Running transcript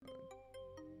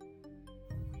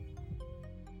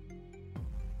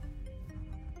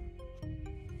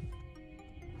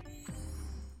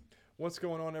What's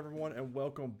going on, everyone, and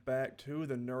welcome back to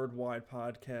the Nerdwide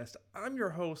Podcast. I'm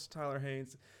your host, Tyler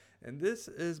Haynes, and this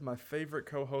is my favorite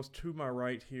co host to my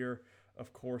right here,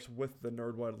 of course, with the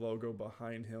Nerdwide logo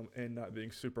behind him and not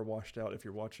being super washed out if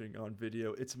you're watching on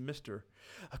video. It's Mr.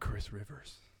 Chris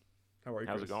Rivers. How are you,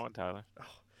 How's it Chris? going, Tyler?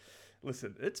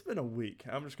 Listen, it's been a week.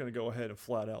 I'm just going to go ahead and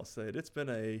flat out say it. It's been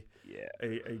Yeah,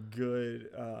 a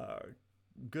good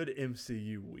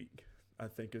MCU week, I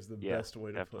think is the yeah, best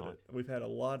way to put definitely. it. We've had a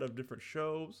lot of different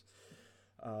shows.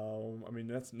 I mean,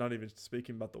 that's not even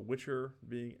speaking about The Witcher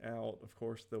being out, of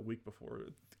course, the week before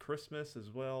Christmas as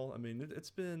well. I mean, it's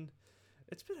been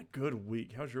a good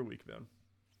week. How's your week been?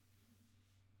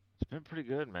 It's been pretty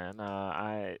good, man.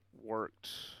 I worked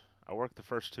the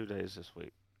first 2 days this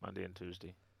week, Monday and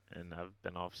Tuesday, and I've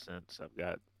been off since. I've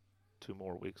got 2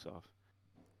 more weeks off,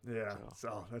 Yeah, so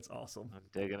so that's awesome. I'm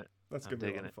digging it. That's I'm gonna be a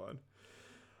lot digging of it. fun.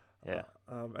 Yeah.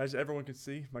 As everyone can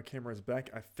see, my camera is back.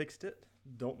 I fixed it.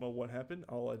 Don't know what happened.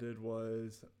 All I did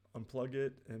was unplug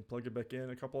it and plug it back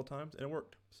in a couple of times, and it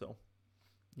worked. So,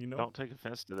 you know, Don't take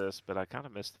offense to this, but I kind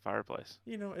of miss the fireplace.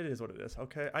 it is what it is.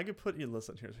 Okay, I can put you.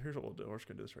 Listen, here's what we'll do. We're just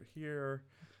gonna do this right here.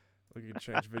 We can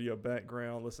change video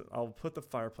background. Listen, I'll put the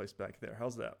fireplace back there.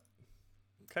 How's that?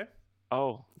 Okay.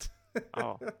 Oh,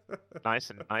 oh, nice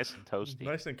and toasty.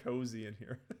 Nice and cozy in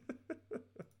here,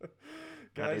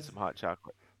 I need guys. some hot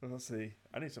chocolate. Let's see.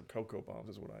 I need some cocoa bombs.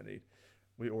 Is what I need.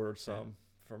 We ordered Yeah. some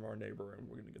from our neighbor, and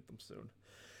we're gonna get them soon.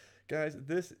 Guys,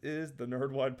 this is the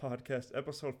Nerdwide Podcast,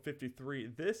 episode 53.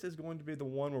 This is going to be the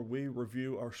one where we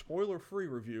review our spoiler-free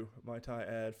review, might I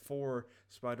add, for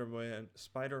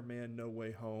Spider-Man No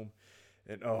Way Home.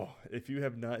 And oh, if you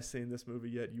have not seen this movie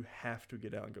yet, you have to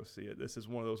get out and go see it. This is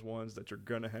one of those ones that you're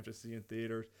gonna have to see in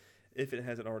theaters if it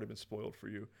hasn't already been spoiled for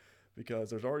you,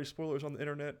 because there's already spoilers on the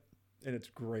internet, and it's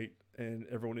great, and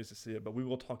everyone needs to see it. But we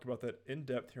will talk about that in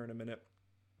depth here in a minute.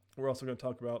 We're also going to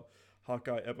talk about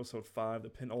Hawkeye episode 5, the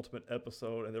penultimate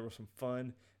episode, and there was some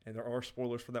fun, and there are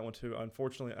spoilers for that one too.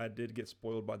 Unfortunately, I did get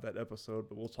spoiled by that episode,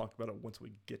 but we'll talk about it once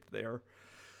we get there.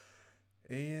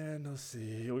 And let's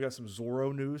see, we got some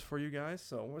Zorro news for you guys,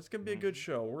 so it's going to be a good Hmm.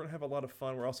 show. We're going to have a lot of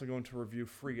fun. We're also going to review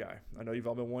Free Guy. I know you've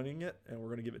all been wanting it, and we're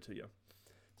going to give it to you.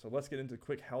 So let's get into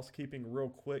quick housekeeping real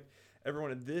quick.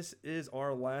 Everyone, this is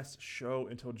our last show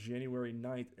until January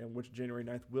 9th, and which January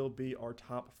 9th will be our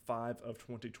top 5 of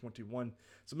 2021.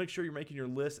 So make sure you're making your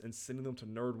list and sending them to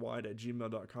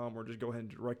nerdwide@gmail.com, or just go ahead and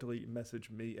directly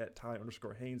message me at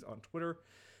Ty_Haynes on Twitter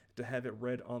to have it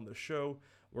read on the show.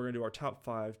 We're going to do our top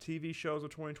 5 TV shows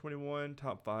of 2021,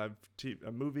 top 5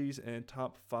 movies, and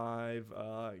top 5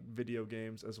 video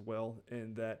games as well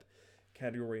in that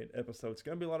category and episode. It's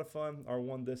going to be a lot of fun. Our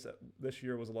one this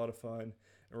year was a lot of fun,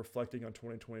 and reflecting on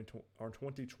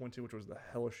 2020, which was the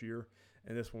hellish year,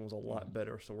 and this one was a lot Hmm.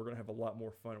 better. So we're going to have a lot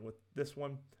more fun with this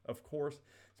one, of course.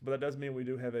 But that does mean we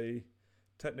do have a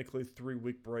technically 3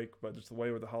 week break, but just the way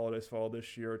where the holidays fall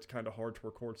this year, it's kind of hard to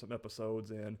record some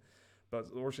episodes in.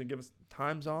 But we're just going to give us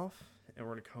times off, and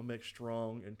we're going to come back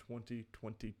strong in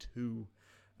 2022.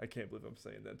 I can't believe I'm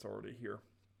saying that. It's already here.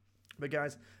 But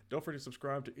guys, don't forget to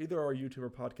subscribe to either our YouTube or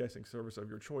podcasting service of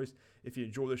your choice. If you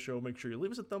enjoy the show, make sure you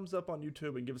leave us a thumbs up on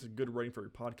YouTube and give us a good rating for your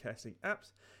podcasting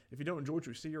apps. If you don't enjoy what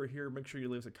you see or hear, make sure you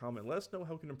leave us a comment. Let us know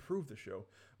how we can improve the show.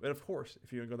 And of course,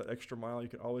 if you want to go that extra mile, you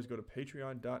can always go to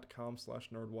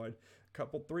patreon.com/nerdwide.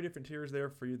 Three different tiers there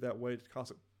for you that way.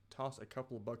 Toss a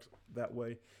couple of bucks that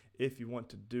way if you want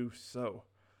to do so.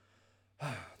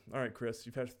 All right, Chris,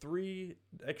 you've had 3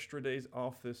 extra days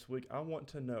off this week. I want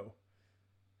to know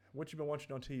what you been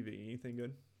watching on TV. Anything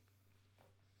good?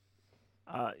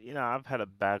 I've had a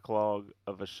backlog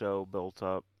of a show built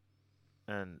up,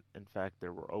 and in fact,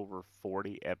 there were over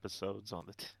 40 episodes on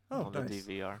the Oh, on the nice.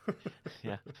 DVR.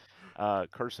 Yeah.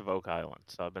 Curse of Oak Island.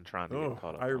 So I've been trying to get Oh,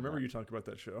 caught I up on remember that. you talking about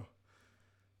that show.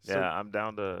 So, Yeah, I've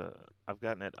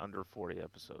gotten it under 40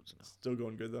 episodes now. still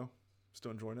going good though.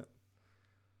 Still enjoying it.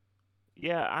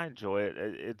 Yeah, I enjoy it.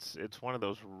 It's one of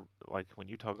those like when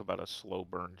you talk about a slow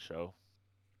burn show,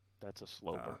 that's a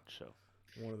slow Ah, burn show.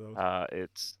 one of those.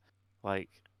 It's like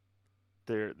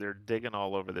they're digging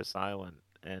all over this island,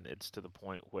 and it's to the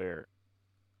point where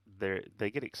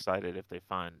they get excited if they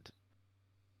find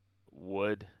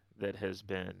wood that has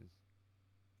been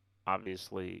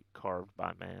obviously carved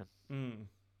by man Mm,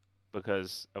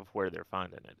 because of where they're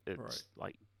finding it. right. It's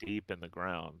like deep in the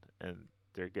ground, and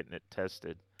they're getting it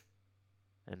tested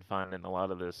and finding a lot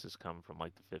of this has come from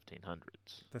like the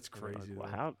 1500s. That's And they're like, crazy well,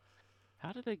 though.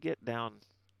 how did they get down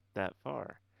that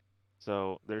far?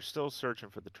 So they're still searching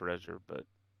for the treasure, but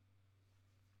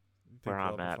You where think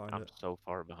they'll I'm ever at, find I'm it? so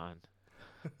far behind.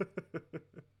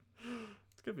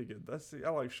 It's It's gonna be good. I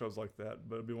like shows like that,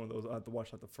 but it'd be one of those I have to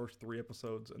watch like the first 3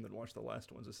 episodes and then watch the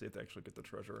last ones to see if they actually get the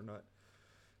treasure or not.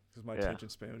 Because my Yeah. attention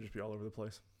span would just be all over the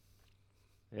place.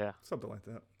 Yeah. Something like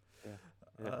that. Yeah.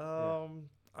 Yeah. Yeah.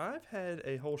 I've had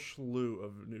a whole slew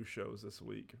of new shows this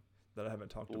week that I haven't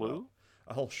talked about. Blue?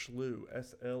 A whole slew,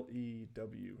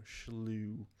 SLEW,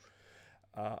 slew.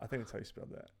 I think that's how you spell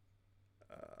that.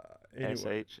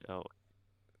 Anyway, SHL.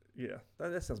 yeah,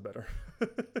 that sounds better.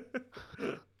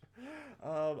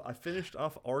 I finished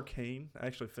off Arcane. I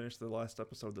actually finished the last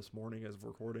episode this morning as of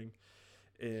recording,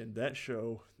 and that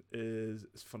show is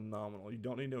phenomenal. You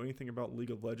don't need to know anything about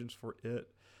League of Legends for it,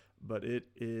 but it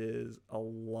is a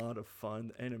lot of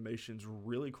fun. The animation's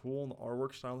really cool, and the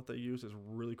artwork style that they use is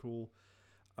really cool.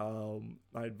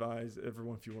 I advise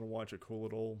everyone, if you want to watch a cool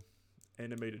little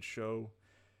animated show,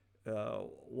 a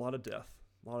lot of death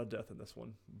in this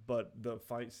one, but the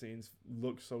fight scenes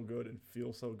look so good and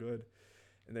feel so good,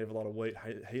 and they have a lot of weight.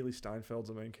 Haley Steinfeld's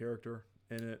a main character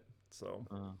in it, so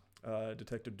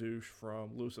Detective Douche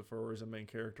from Lucifer is a main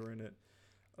character in it.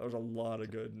 There's a lot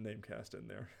of good name cast in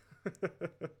there.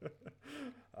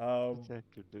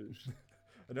 Detective Douche.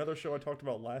 Another show I talked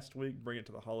about last week, bring it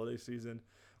to the holiday season,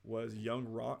 was Young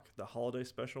Rock, the holiday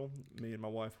special. Me and my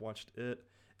wife watched it.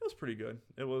 It was pretty good.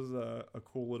 It was a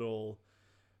cool little,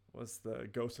 was the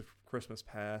Ghost of Christmas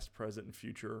Past, Present, and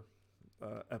Future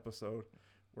episode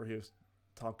where he was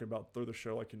talking about through the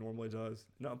show like he normally does.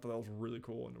 And I thought that was really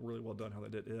cool and really well done how they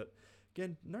did it.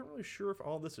 Again, not really sure if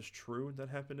all this is true that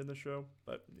happened in the show,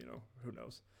 but, who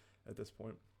knows at this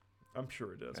point. I'm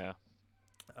sure it is. Yeah.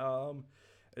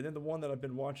 And then the one that I've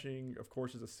been watching, of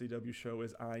course, is a CW show,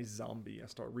 is iZombie.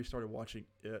 I restarted watching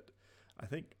it. I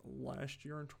think last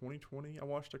year in 2020, I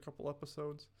watched a couple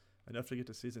episodes, enough to get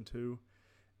to season 2.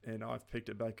 And now I've picked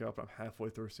it back up. I'm halfway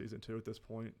through season 2 at this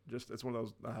point. It's one of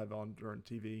those I have on during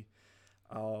TV.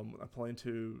 I plan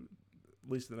to,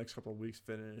 at least in the next couple of weeks,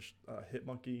 finish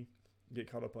Hitmonkey, get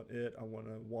caught up on it. I want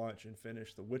to watch and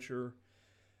finish The Witcher.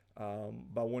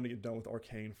 But I wanted to get done with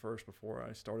Arcane first before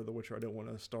I started The Witcher. I didn't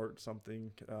want to start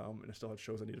something and I still had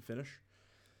shows I need to finish.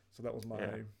 So that was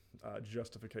my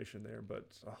justification there. But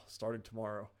starting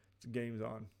tomorrow, game's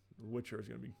on. The Witcher is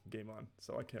going to be game on.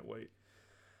 So I can't wait.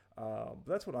 But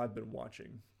that's what I've been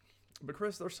watching. But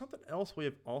Chris, there's something else we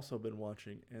have also been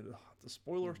watching, and the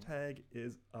spoiler tag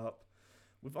is up.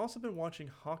 We've also been watching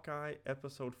Hawkeye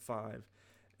episode 5.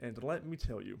 And let me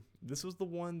tell you, this was the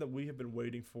one that we have been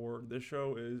waiting for. This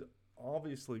show is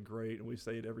obviously great, and we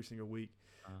say it every single week.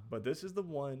 But this is the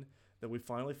one that we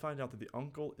finally find out that the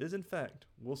uncle is, in fact,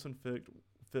 Wilson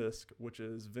Fisk, which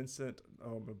is Vincent,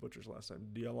 my butcher's last name,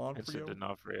 Vincent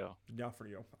D'Onofrio.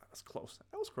 D'Onofrio. That's close.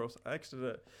 That was close. I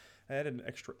added an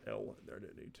extra L in there,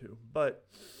 didn't need to. But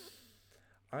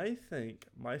I think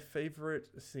my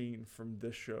favorite scene from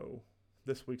this show,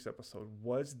 this week's episode,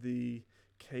 was the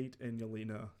Kate and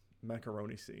Yelena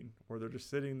macaroni scene where they're just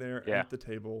sitting there at the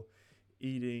table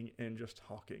eating and just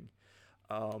talking.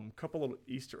 Couple little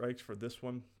Easter eggs for this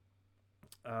one.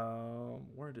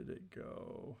 Where did it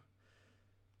go?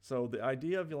 So the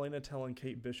idea of Yelena telling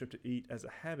Kate Bishop to eat as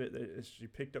a habit that she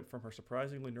picked up from her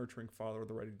surprisingly nurturing father,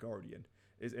 the Red Guardian,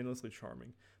 is endlessly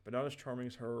charming, but not as charming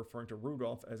as her referring to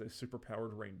Rudolph as a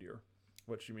superpowered reindeer.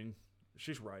 Which,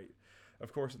 she's right.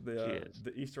 Of course,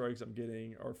 the Easter eggs I'm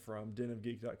getting are from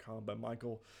denofgeek.com by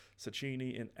Michael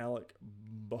Sacchini and Alec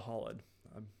Bahalad.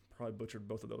 I probably butchered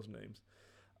both of those names.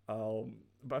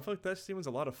 But I feel like that scene was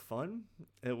a lot of fun.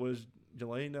 It was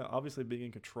Yelena obviously being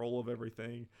in control of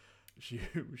everything.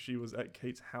 She was at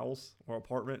Kate's house or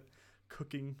apartment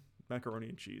cooking macaroni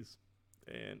and cheese,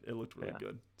 and it looked really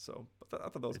good. So I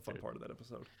thought that was a fun part of that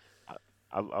episode.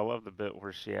 I love the bit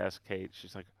where she asked Kate,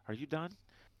 she's like, "Are you done?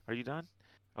 Are you done?"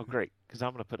 "Oh, great, because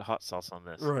I'm going to put hot sauce on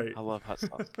this." Right. I love hot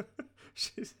sauce.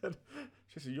 She said,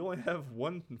 "You only have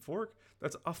one fork?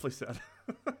 That's awfully sad."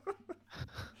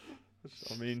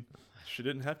 She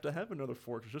didn't have to have another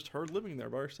fork. It's just her living there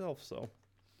by herself, so,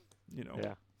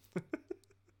 Yeah.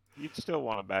 You'd still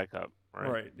want to back up,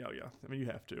 right? Right. Yeah. You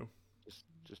have to.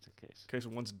 Just in case. In case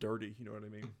one's dirty, you know what I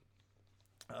mean?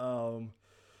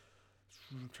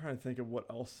 I'm trying to think of what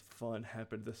else fun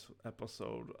happened this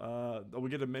episode. We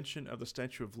get a mention of the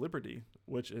Statue of Liberty,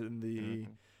 which in the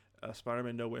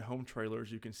Spider-Man No Way Home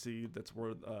trailers, you can see that's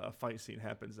where a fight scene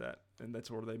happens at. And that's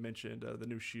where they mentioned the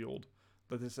new shield.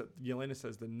 But Yelena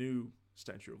says the new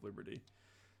Statue of Liberty.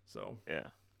 So,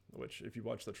 which if you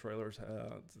watch the trailers,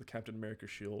 the Captain America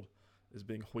shield is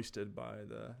being hoisted by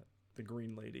the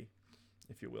Green Lady,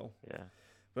 if you will. Yeah.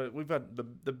 But we've got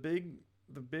the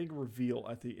big reveal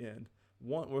at the end.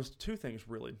 One was two things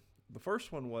really. The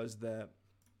first one was that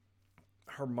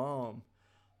her mom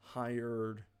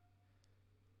hired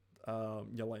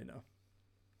Yelena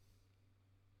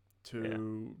Yeah.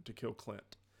 to kill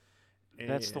Clint.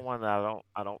 That's the And one that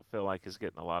I don't feel like is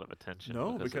getting a lot of attention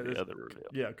no, because of because the other reveal.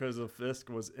 yeah, because the Fisk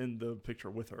was in the picture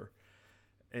with her,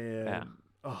 Yeah. and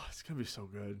oh, it's gonna be so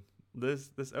good. This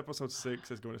episode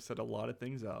 6 is going to set a lot of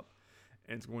things up,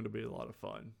 and it's going to be a lot of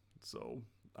fun. So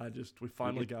we We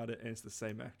finally get got it, and it's the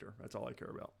same actor. That's all I care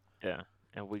about. yeah,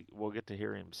 and we'll get to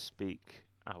hear him speak,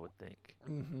 I would think,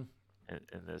 Mm-hmm.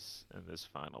 in this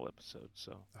final episode.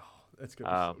 So, Oh, it's gonna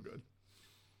be so um, good.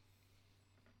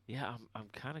 yeah, I'm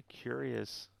kind of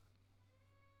curious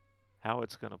how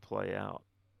it's gonna play out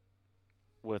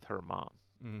with her mom.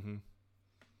 Mm-hmm.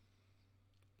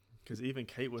 Because even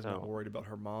Kate was not So, worried about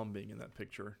her mom being in that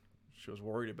picture. She was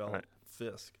worried about right,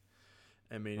 Fisk.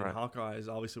 I mean, and right, Hawkeye is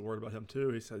obviously worried about him too.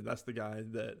 He said, "That's the guy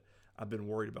that I've been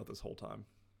worried about this whole time."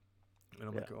 And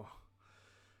I'm yeah, like, "Oh,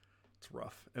 it's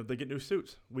rough." And they get new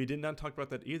suits. We did not talk about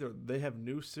that either. They have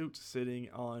new suits sitting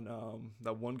on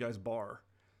that one guy's bar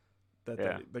that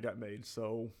yeah. they got made.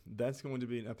 So that's going to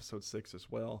be in episode 6 as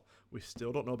well. We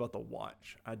still don't know about the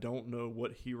Watch. I don't know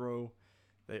what hero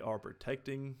they are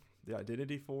protecting the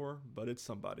identity for, but it's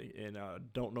somebody, and I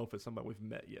don't know if it's somebody we've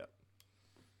met yet.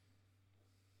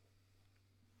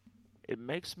 It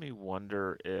makes me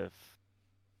wonder if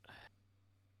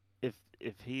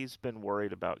he's been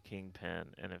worried about Kingpin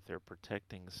and if they're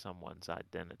protecting someone's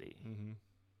identity. Mm-hmm.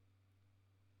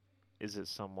 Is it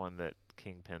someone that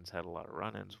Kingpin's had a lot of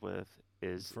run-ins with?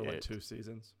 Is For like it 2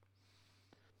 seasons.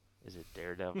 is it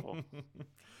Daredevil?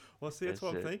 Well, see, that's Is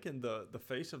what I'm it thinking. The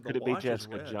face of the could it be Watch is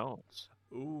Jessica red. Jones?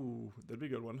 Ooh, that'd be a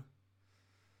good one.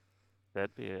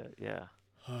 That'd be a yeah.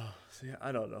 See,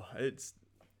 I don't know. It's.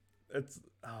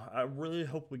 I really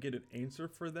hope we get an answer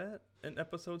for that in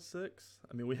episode 6.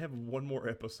 I mean, we have one more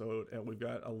episode, and we've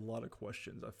got a lot of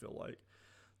questions. I feel like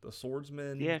the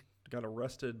swordsman Yeah, got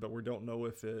arrested, but we don't know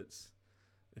if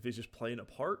he's just playing a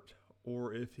part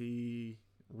or if he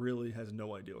really has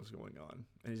no idea what's going on,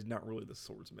 and he's not really the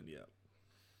swordsman yet.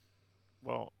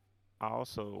 well, I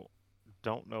also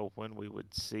don't know when we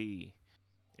would see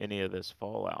any of this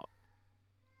fallout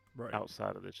Right.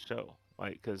 outside of this show.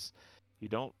 Like, because you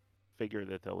don't figure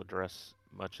that they'll address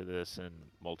much of this in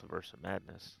Multiverse of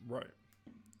Madness. Right.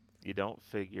 You don't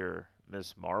figure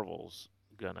Miss Marvel's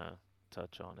gonna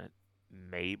touch on it.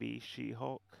 Maybe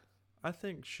She-Hulk, I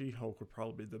think She-Hulk would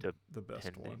probably be the best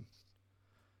depending, one.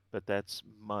 but that's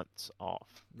months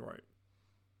off. Right.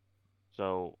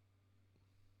 So,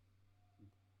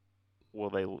 will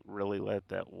they really let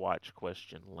that watch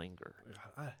question linger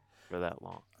I for that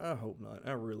long? I hope not.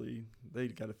 They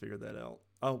got to figure that out.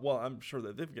 Well, I'm sure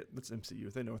that they've got that's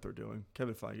MCU. They know what they're doing.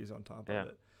 Kevin Feige's on top of Yeah,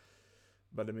 it.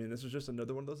 But I mean, this is just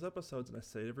another one of those episodes, and I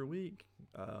say it every week.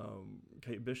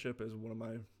 Kate Bishop is one of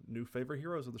my new favorite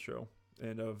heroes of the show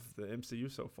and of the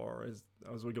MCU so far.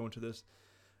 As we go into this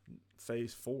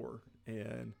Phase 4,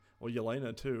 and well,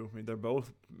 Yelena too. I mean, they're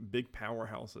both big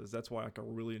powerhouses. That's why I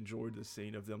really enjoyed the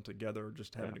scene of them together,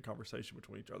 just yeah, having a conversation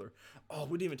between each other. Oh,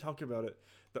 we didn't even talk about it.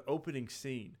 The opening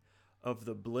scene of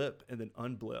the blip and then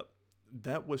unblip.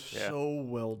 That was yeah. so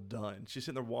well done. She's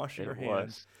sitting there washing her It hands,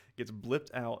 was. gets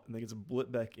blipped out, and then gets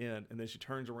blipped back in, and then she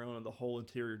turns around and the whole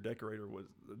interior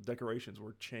decorations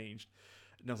were changed.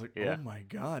 And I was like, oh Yeah, my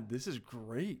god, this is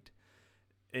great.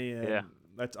 And yeah,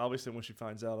 that's obviously when she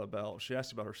finds out she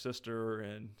asked about her sister,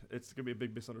 and it's going to be a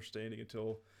big misunderstanding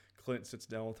until Clint sits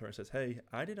down with her and says, hey,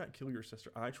 I did not kill your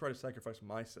sister. I tried to sacrifice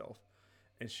myself.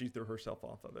 And she threw herself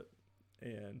off of it.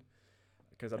 And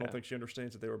because I don't yeah, think she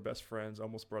understands that they were best friends,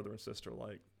 almost brother and sister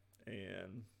like.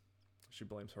 And she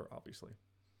blames her, obviously.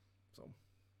 So,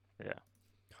 yeah,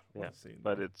 God, what yeah. a scene,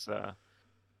 But though. it's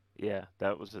yeah,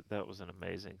 that was an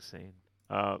amazing scene.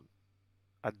 Uh,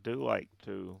 I do like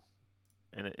to,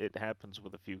 and it happens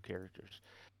with a few characters.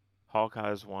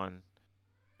 Hawkeye's one.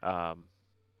 Um,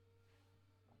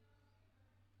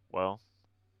 well,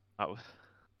 I was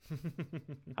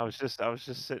I was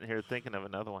just sitting here thinking of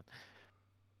another one.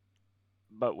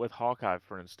 But with Hawkeye,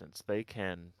 for instance,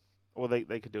 well, they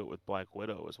could do it with Black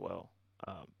Widow as well.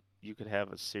 Um, you could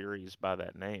have a series by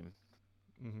that name,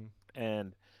 Mm-hmm.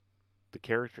 and the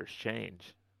characters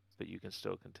change, but you can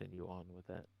still continue on with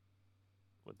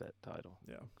that title.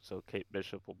 Yeah. So Kate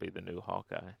Bishop will be the new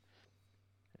Hawkeye,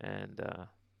 and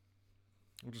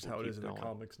Which is we'll how it is keep in the going.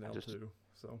 comics I now, just too.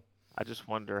 So, I just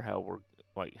wonder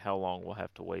how long we'll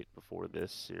have to wait before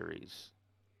this series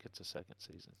gets a second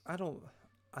season I don't.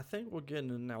 I think we'll get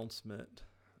an announcement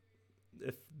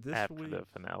if this after week. the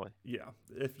finale. Yeah,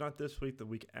 if not this week, the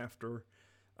week after,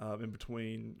 in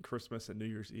between Christmas and New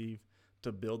Year's Eve,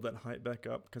 to build that hype back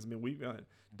up. Because I mean, we've got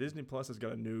Disney Plus has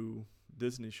got a new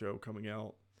Disney show coming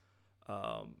out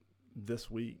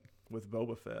this week with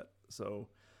Boba Fett. So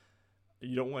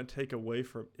you don't want to take away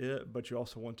from it, but you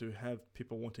also want to have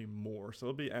people wanting more. So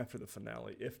it'll be after the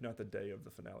finale, if not the day of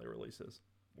the finale releases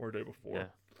or a day before, Yeah.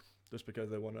 just because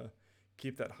they want to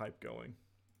keep that hype going.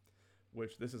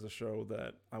 Which this is a show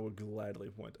that I would gladly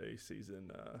want a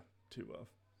season 2 of.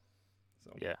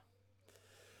 So Yeah.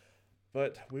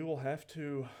 but we will have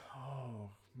to.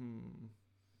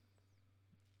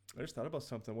 I just thought about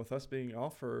something. With us being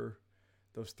off for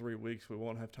those 3 weeks, we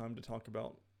won't have time to talk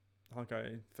about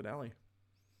Hawkeye finale.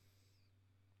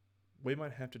 We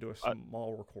might have to do a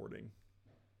small recording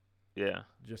Yeah.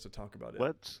 just to talk about it.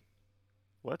 Let's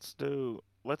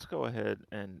go ahead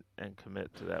and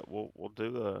commit to that. We'll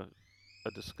do a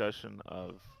discussion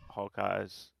of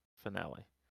Hawkeye's finale,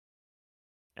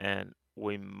 and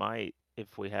we might,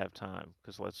 if we have time,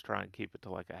 because let's try and keep it to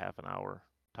like a half an hour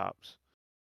tops.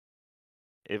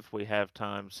 If we have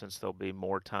time, since there'll be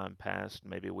more time passed,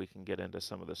 maybe we can get into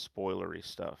some of the spoilery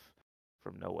stuff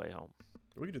from No Way Home.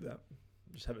 We can do that.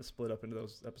 Just have it split up into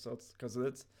those episodes because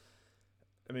it's.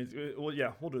 I mean, well,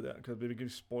 yeah, we'll do that because we can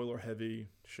spoiler heavy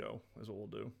show is what we'll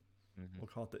do. Mm-hmm. We'll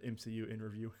call it the MCU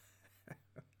interview.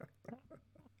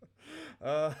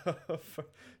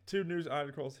 2 news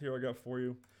articles here I got for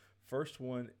you. First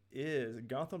one is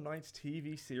Gotham Knights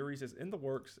TV series is in the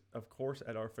works, of course,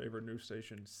 at our favorite news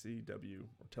station, CW,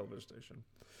 or television station.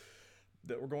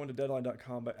 That we're going to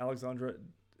Deadline.com by Alexandra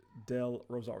Del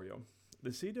Rosario. The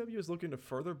CW is looking to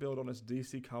further build on its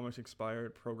DC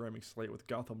Comics-inspired programming slate with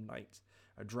Gotham Knights,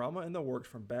 a drama in the works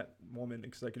from Batwoman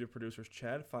executive producers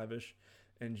Chad Fivish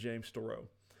and James Storrow,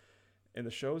 and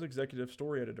the show's executive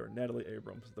story editor, Natalie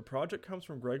Abrams. The project comes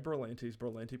from Greg Berlanti's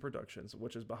Berlanti Productions,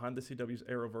 which is behind the CW's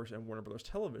Arrowverse and Warner Bros.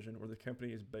 Television, where the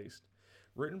company is based.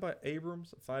 Written by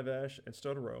Abrams, Fivish, and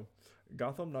Storrow,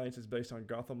 Gotham Knights is based on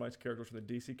Gotham Knights characters from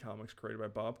the DC Comics created by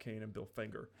Bob Kane and Bill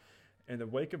Finger. In the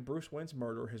wake of Bruce Wayne's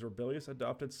murder, his rebellious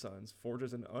adopted sons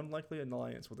forges an unlikely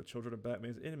alliance with the children of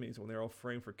Batman's enemies when they are all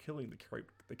framed for killing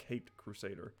the Caped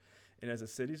Crusader. And as the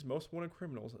city's most wanted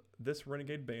criminals, this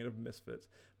renegade band of misfits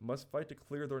must fight to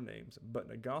clear their names. But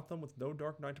in a Gotham with no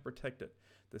Dark Knight to protect it,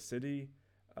 the city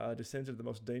descends into the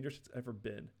most dangerous it's ever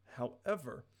been.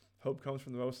 However, hope comes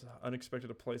from the most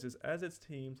unexpected of places, as its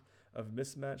teams of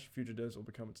mismatched fugitives will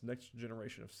become its next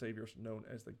generation of saviors, known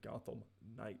as the Gotham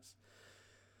Knights.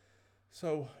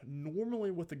 So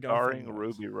normally with the Gotham Starring Knights,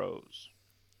 Ruby Rose.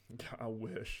 I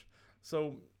wish.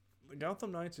 So the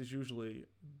Gotham Knights is usually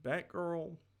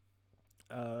Batgirl,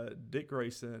 Dick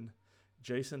Grayson,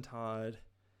 Jason Todd,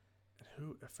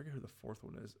 and I forget who the fourth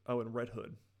one is. Oh, and Red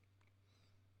Hood,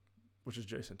 which is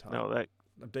Jason Todd. No, that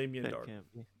Damian that Dark.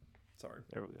 can't be. Sorry,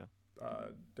 There we go.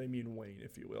 Damian Wayne,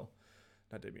 if you will,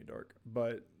 not Damian Dark.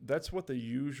 But that's what the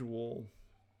usual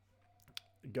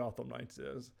Gotham Knights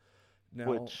is.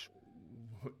 Now,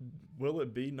 will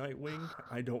it be Nightwing?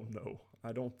 I don't know.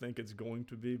 I don't think it's going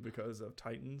to be because of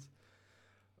Titans.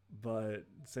 But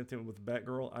same thing with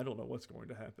Batgirl. I don't know what's going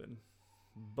to happen.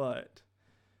 But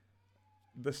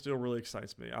this still really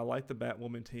excites me. I like the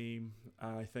Batwoman team.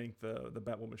 I think the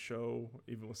Batwoman show,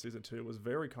 even with season 2, was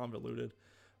very convoluted.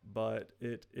 But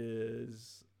it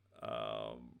is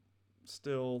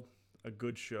still a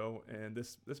good show. And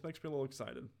this makes me a little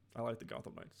excited. I like the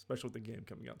Gotham Knights, especially with the game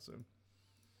coming out soon.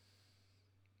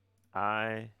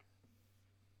 I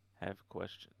have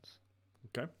questions.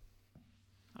 Okay.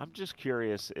 I'm just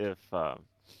curious if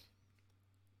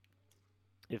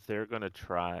they're going to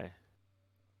try,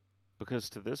 because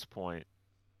to this point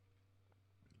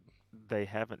they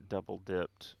haven't double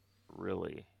dipped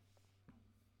really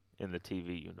in the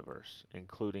TV universe,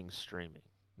 including streaming,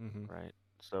 right?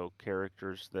 So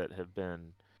characters that have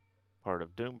been part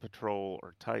of Doom Patrol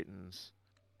or Titans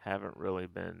haven't really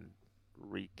been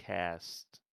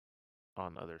recast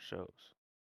on other shows.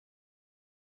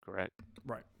 Correct?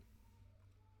 Right.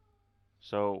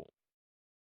 So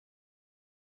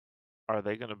are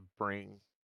they going to bring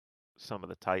some of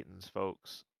the Titans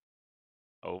folks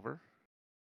over?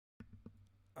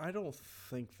 I don't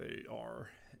think they are.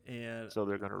 And So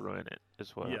they're going to ruin it,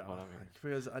 is what I'm hearing.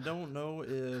 Because I don't know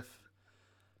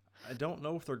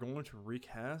if they're going to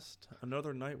recast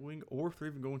another Nightwing or if they're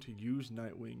even going to use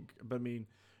Nightwing. But I mean,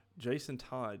 Jason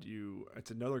Todd,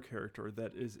 it's another character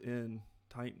that is in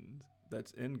Titans,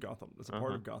 that's in Gotham, that's a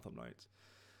part of Gotham Knights.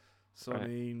 So Right. I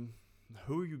mean,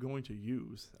 who are you going to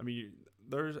use? I mean,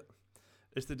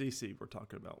 it's the DC we're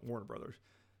talking about, Warner Brothers.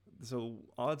 So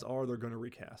odds are they're going to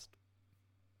recast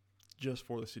just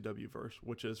for the CW verse,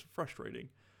 which is frustrating.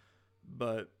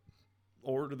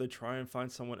 Or do they try and find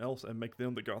someone else and make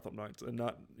them the Gotham Knights and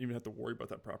not even have to worry about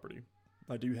that property?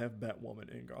 I do have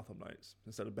Batwoman in Gotham Knights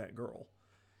instead of Batgirl.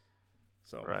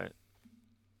 So Right.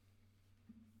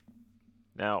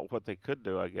 Now, what they could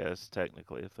do, I guess,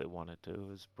 technically, if they wanted to,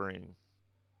 is bring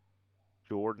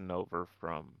Jordan over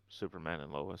from Superman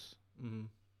and Lois. Mm-hmm.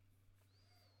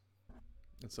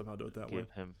 And somehow do it that way.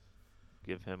 Give him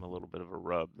give him a little bit of a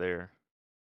rub there.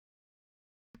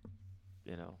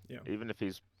 You know, Yeah. even if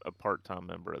he's a part-time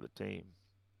member of the team.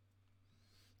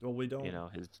 Well, we You don't know,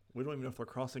 his we don't even know if they're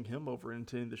crossing him over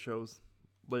into any of the shows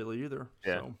lately either.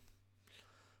 yeah, So,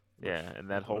 which yeah,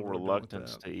 and I don't know where they're going with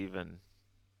that.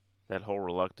 that whole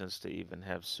reluctance to even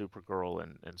have Supergirl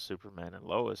and Superman and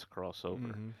Lois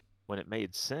crossover Mm-hmm. when it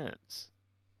made sense.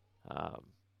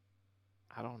 Um,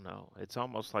 I don't know. It's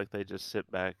almost like they just sit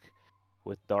back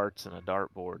with darts and a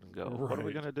dartboard and go, "What are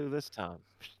we Right. gonna do this time?"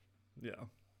 Yeah.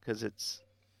 Because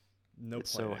No it's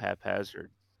so planning.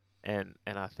 haphazard, and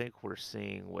I think we're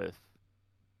seeing with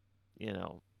you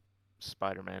know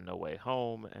Spider-Man No Way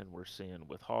Home, and we're seeing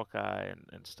with Hawkeye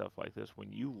and stuff like this.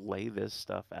 When you lay this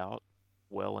stuff out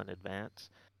well in advance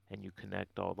and you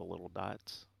connect all the little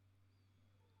dots,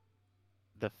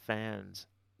 the fans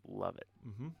love it.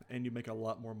 Mm-hmm. And you make a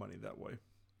lot more money that way.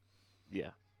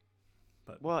 Yeah.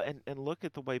 But Well, and look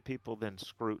at the way people then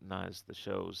scrutinize the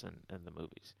shows and the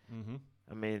movies. mm-hmm.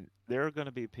 I mean, there are going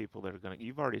to be people that are going to,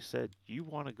 you've already said you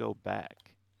want to go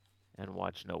back and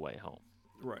watch No Way Home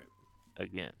Right.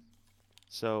 again.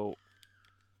 So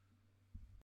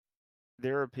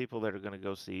there are people that are going to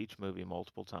go see each movie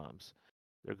multiple times.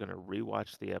 They're going to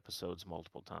rewatch the episodes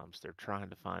multiple times. They're trying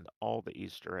to find all the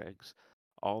Easter eggs,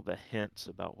 all the hints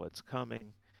about what's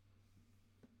coming.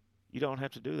 You don't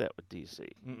have to do that with DC.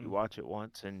 You Mm-mm. watch it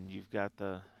once and you got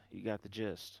the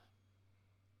gist.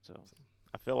 So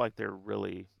I feel like they're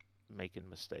really making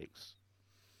mistakes.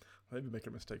 They've been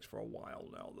making mistakes for a while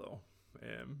now, though,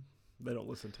 and they don't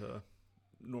listen to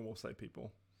normal sight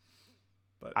people.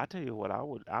 But I tell you what,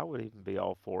 I would even be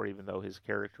all for, even though his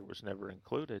character was never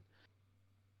included.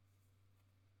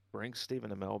 Bring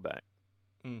Stephen Amell back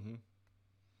mm-hmm.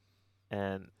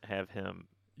 and have him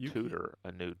You could tutor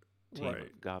a new team right,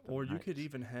 of Gotham or you could Knights.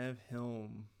 even have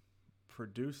him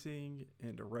producing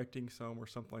and directing some or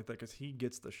something like that because he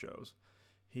gets the shows.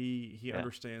 He Yeah,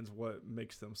 understands what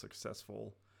makes them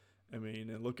successful. I mean,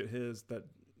 and look at his that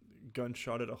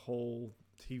gunshot at a whole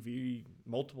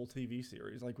multiple TV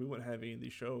series. Like we wouldn't have any of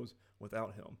these shows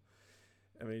without him.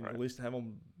 I mean, at right. least have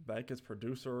him back as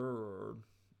producer or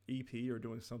EP or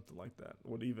doing something like that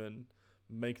would even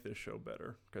make this show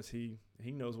better because he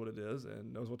knows what it is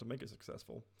and knows what to make it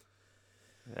successful.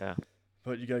 Yeah.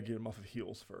 But you gotta get him off of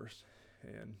heels first,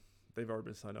 and they've already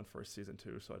been signed on for a season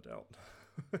 2, so I doubt.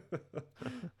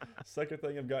 Second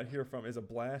thing I've got here from is a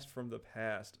blast from the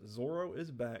past. Zorro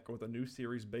is back with a new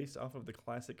series based off of the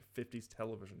classic 50s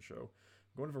television show.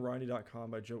 Going to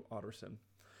Variety.com by Joe Otterson.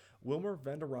 Wilmer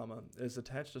Vanderrama is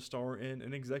attached to star in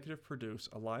and executive produce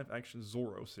a live action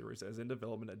Zorro series as in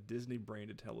development at Disney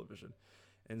branded television.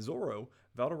 In Zorro,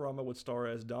 Valderrama would star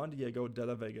as Don Diego de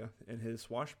la Vega and his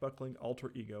swashbuckling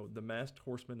alter ego, the masked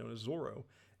horseman known as Zorro,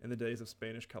 in the days of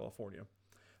Spanish California.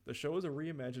 The show is a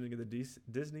reimagining of the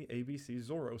Disney ABC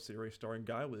Zorro series starring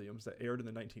Guy Williams that aired in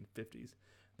the 1950s.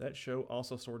 That show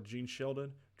also starred Gene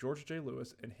Sheldon, George J.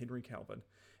 Lewis, and Henry Calvin.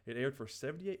 It aired for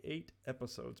 78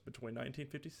 episodes between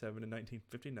 1957 and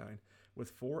 1959,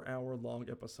 with 4-hour long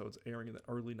episodes airing in the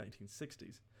early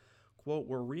 1960s. Quote,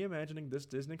 we're reimagining this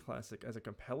Disney classic as a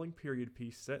compelling period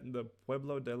piece set in the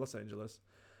Pueblo de Los Angeles,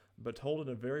 but told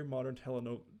in a very modern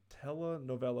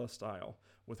telenovela style,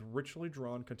 with richly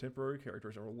drawn contemporary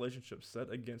characters and relationships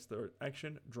set against the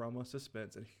action, drama,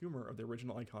 suspense, and humor of the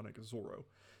original iconic Zorro,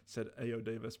 said A.O.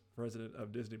 Davis, president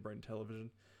of Disney Brand Television.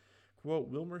 Quote,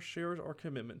 Wilmer shares our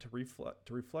commitment to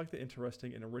reflect the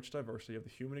interesting and enriched diversity of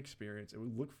the human experience, and we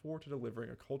look forward to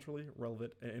delivering a culturally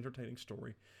relevant and entertaining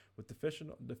story with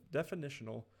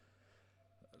definitional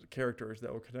characters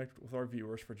that will connect with our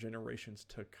viewers for generations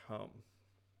to come.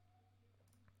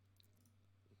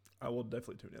 I will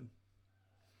definitely tune in.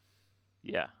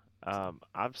 Yeah. So,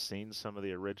 I've seen some of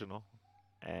the original,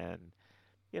 and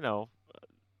you know,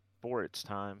 for its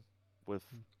time, with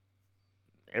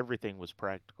everything was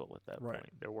practical at that right.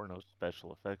 point. There were no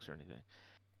special effects or anything.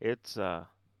 It's uh,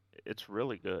 it's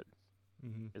really good.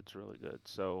 Mm-hmm. It's really good.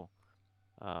 So,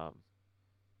 um,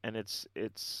 and it's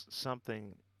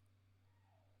something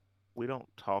we don't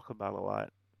talk about a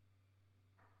lot,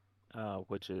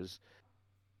 which is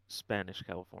Spanish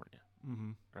California,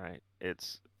 Mm-hmm. right?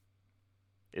 It's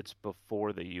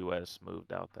before the U.S.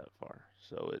 moved out that far,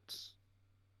 so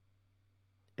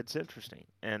it's interesting.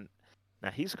 And now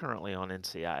he's currently on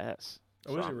NCIS,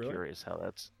 Oh, so is he I'm really? curious how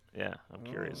that's yeah, I'm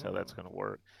curious how Oh. that's going to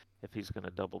work. If he's going to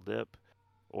double dip,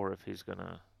 or if he's going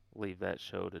to leave that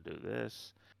show to do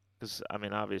this, because I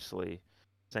mean, obviously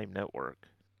same network,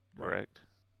 Right. correct?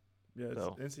 Yeah, it's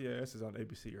So NCIS is on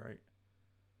ABC, right?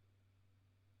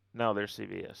 no, they're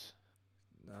CBS.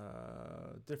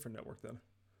 Different network then,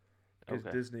 because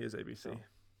Okay. Disney is ABC. So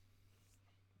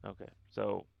okay.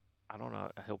 So I don't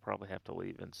know. He'll probably have to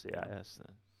leave Yeah. NCIS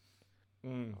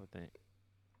then. Mm. I would think.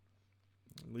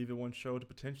 Leaving one show to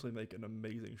potentially make an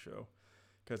amazing show.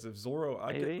 Because if Zorro,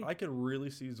 Maybe. I could really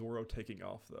see Zorro taking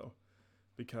off though,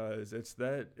 because it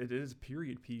is a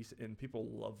period piece and people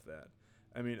love that.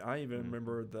 I mean, I even Hmm.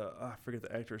 remember I forget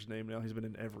the actor's name now. He's been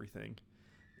in everything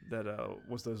that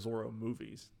was the Zorro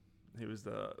movies. He was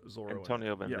the Zorro in it.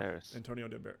 Antonio Yeah, Banderas. Antonio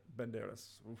de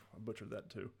Banderas. Oof, I butchered that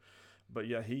too. But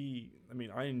yeah, I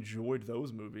mean, I enjoyed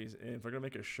those movies, and if they're gonna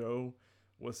make a show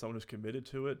with someone who's committed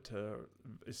to it to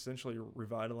essentially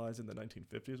revitalizing the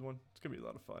 1950s one, it's gonna be a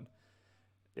lot of fun,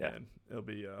 Yeah. and it'll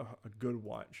be a good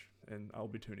watch, and I'll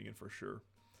be tuning in for sure.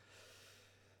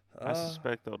 I Uh,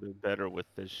 suspect they'll do better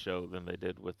with this show than they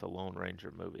did with the Lone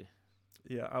Ranger movie.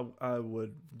 yeah, I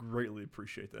would greatly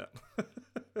appreciate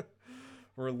that.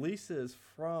 Releases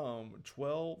from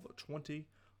 12/20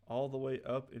 all the way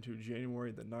up into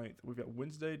January the 9th. We've got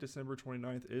Wednesday, December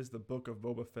 29th is the Book of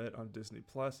Boba Fett on Disney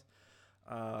Plus.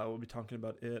 We'll be talking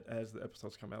about it as the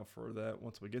episodes come out for that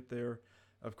once we get there.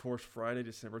 Of course, Friday,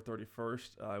 December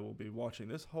 31st, I will be watching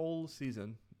this whole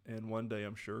season in one day,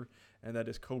 I'm sure, and that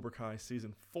is Cobra Kai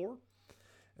Season 4.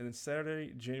 And then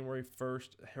Saturday, January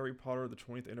 1st, Harry Potter, the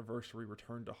 20th anniversary,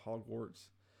 Return to Hogwarts.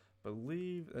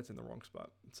 Believe that's in the wrong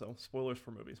spot. So, spoilers for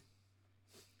movies.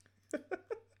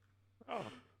 Oh.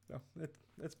 No,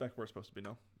 it's back where it's supposed to be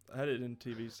now. I had it in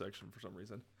TV section for some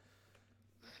reason.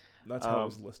 That's how it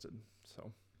was Um. listed.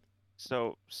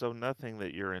 So, So nothing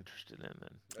that you're interested in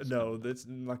then is no, coming up. that's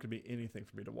not going to be anything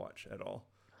for me to watch at all.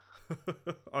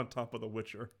 On top of The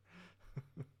Witcher.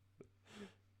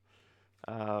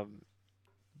 Um.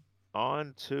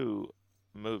 On to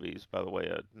movies. By the way,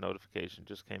 a notification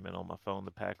just came in on my phone.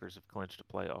 The Packers have clinched a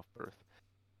playoff berth.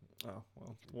 Oh,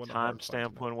 well, wasn't a hard fight Timestamp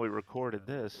tonight. when we recorded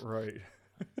this. Right.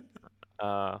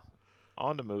 Uh,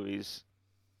 on to movies.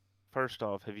 First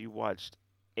off, have you watched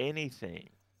anything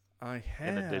I in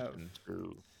have. addition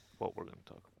to what we're going to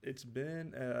talk about? It's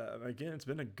been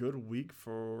a good week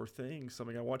for things. I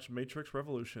mean, I watched Matrix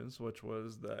Revolutions, which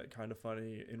was that kind of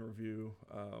funny interview,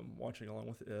 watching along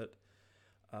with it.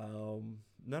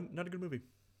 Not a good movie.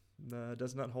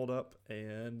 Does not hold up,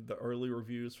 and the early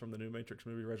reviews from the new Matrix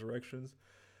movie Resurrections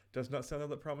does not sound all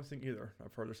that promising either.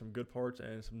 I've heard there's some good parts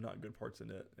and some not good parts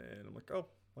in it, and I'm like, oh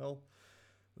well,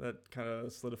 that kind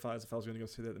of solidifies if I was going to go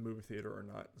see that at the movie theater or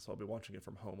not. So I'll be watching it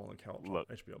from home on the couch on Look,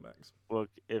 HBO Max. look.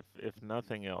 If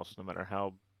nothing else, no matter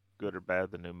how good or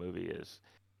bad the new movie is,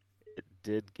 it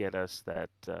did get us that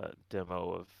demo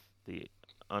of the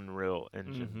Unreal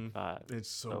Engine Mm-hmm. 5. It's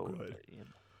so So, good.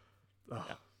 Oh,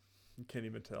 yeah. you can't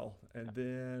even tell. And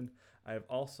then I've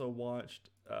also watched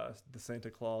The Santa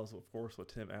Claus, of course,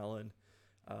 with Tim Allen.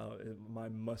 My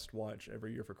must watch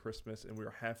every year for Christmas, and we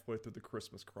are halfway through the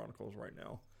Christmas Chronicles right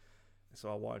now. So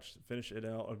I watched, finish it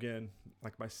out again,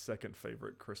 like my second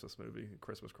favorite Christmas movie,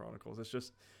 Christmas Chronicles. It's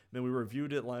just, then we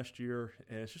reviewed it last year,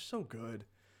 and it's just so good.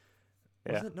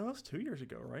 Was Yeah. it? No, it was 2 years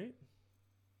ago, right?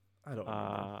 I don't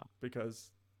remember Uh,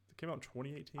 because it came out in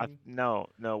I 2018. no,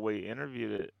 no, we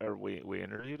interviewed it, or we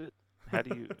interviewed it. How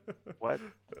do you what?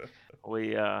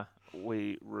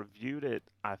 We reviewed it,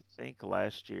 I think,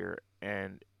 last year,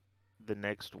 and the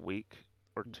next week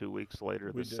or 2 weeks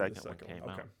later, We the did the second one second came one.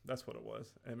 Okay, out. that's what it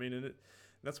was. I mean, and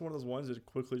that's one of those ones that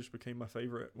quickly just became one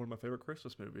of my favorite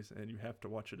Christmas movies, and you have to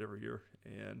watch it every year.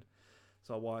 And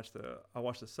so I watched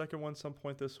the second one some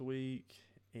point this week,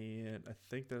 and I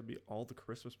think that'd be all the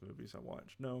Christmas movies I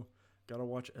watched. No, gotta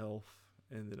watch Elf,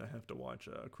 and then I have to watch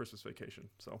Christmas Vacation.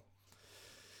 So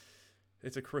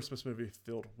it's a Christmas movie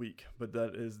filled week, but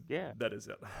Yeah. that is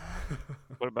it.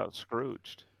 What about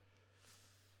Scrooged?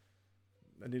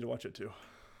 I need to watch it too.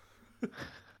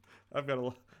 I've got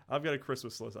a I've got a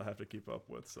Christmas list I have to keep up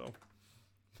with. So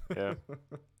Yeah.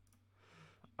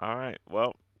 All right.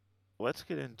 Well, let's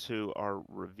get into our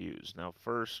reviews. Now,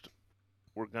 first,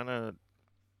 we're gonna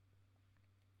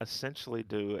essentially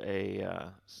do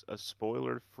a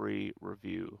spoiler-free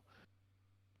review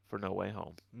for No Way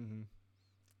Home. mm-hmm.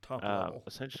 Top level.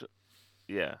 Essentially,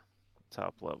 yeah,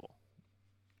 top level.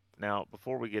 Now,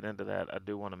 before we get into that, I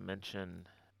do want to mention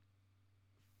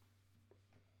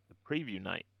the preview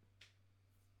night,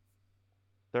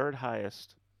 third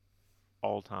highest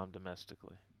all time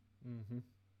domestically. Mm-hmm.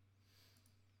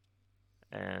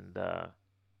 And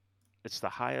it's the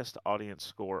highest audience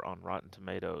score on Rotten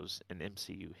Tomatoes in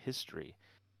MCU history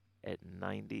at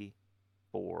 94%.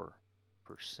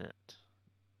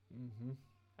 Mm-hmm.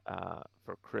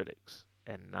 for critics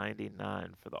and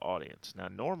 99 for the audience. Now,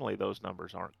 normally those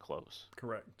numbers aren't close,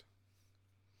 Correct.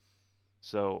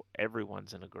 so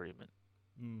everyone's in agreement.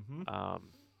 Mm-hmm. Um,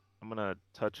 I'm gonna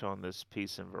touch on this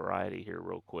piece in Variety here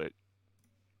real quick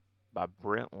by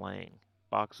Brent Lang.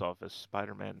 Box office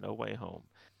Spider-Man No Way Home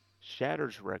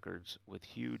shatters records with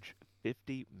huge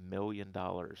 $50 million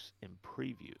in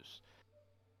previews.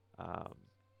 Um,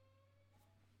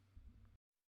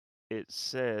 it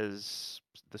says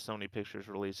the Sony Pictures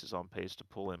release is on pace to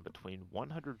pull in between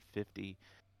 150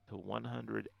 to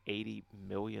 180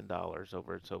 million dollars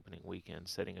over its opening weekend,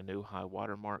 setting a new high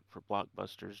watermark for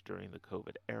blockbusters during the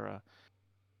COVID era.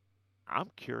 I'm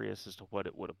curious as to what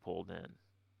it would have pulled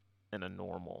in a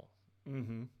normal,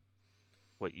 Mm-hmm.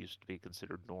 what used to be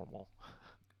considered normal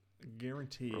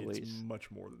Guarantee it's release. much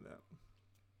more than that,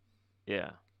 Yeah.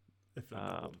 if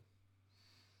not doubled. Um,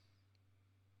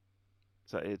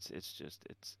 so it's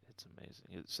amazing.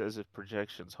 It says if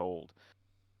projections hold,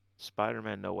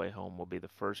 Spider-Man No Way Home will be the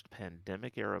first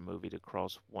pandemic era movie to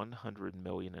cross 100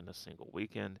 million in a single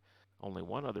weekend. Only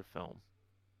one other film,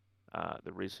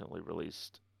 the recently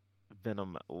released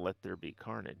Venom Let There Be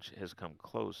Carnage, has come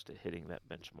close to hitting that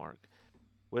benchmark,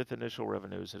 with initial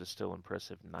revenues at a still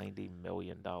impressive $90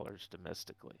 million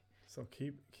domestically. So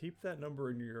keep that number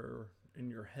in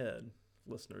your head,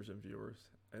 listeners and viewers.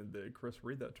 And then Chris,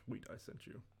 read that tweet I sent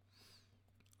you.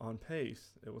 On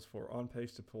pace, it was for on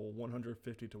pace to pull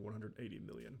 150 to 180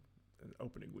 million in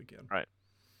opening weekend. Right.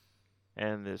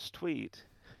 And this tweet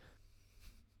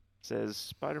says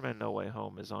Spider-Man No Way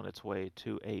Home is on its way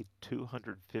to a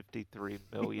 $253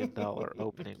 million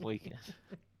opening weekend.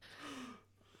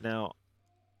 Now,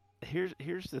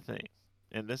 here's the thing,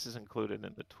 and this is included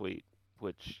in the tweet,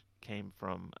 which came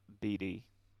from BD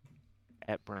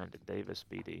at Brandon Davis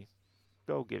BD.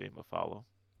 Go give him a follow.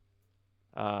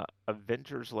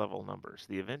 Avengers level numbers.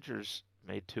 The Avengers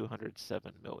made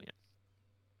 207 million.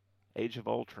 Age of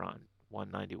Ultron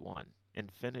 191.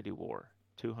 Infinity War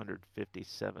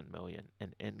 257 million,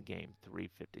 and Endgame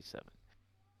 357.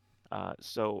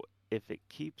 So if it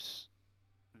keeps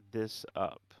this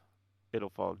up, it'll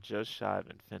fall just shy of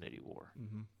Infinity War,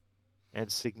 Mm-hmm.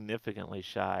 and significantly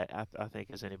shy, I think,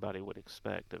 as anybody would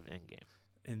expect of Endgame.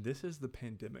 And this is the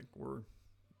pandemic where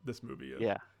this movie is.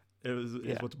 Yeah, Is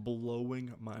yeah. what's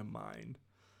blowing my mind.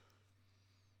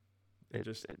 It It,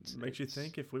 just it's makes you it's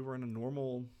think if we were in a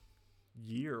normal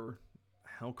year,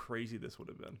 how crazy this would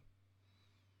have been.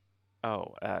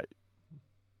 oh,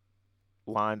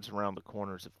 lines around the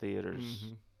corners of theaters.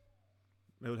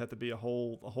 Mm-hmm. It would have to be a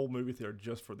whole movie theater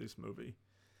just for this movie,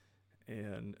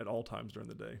 and at all times during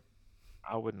the day.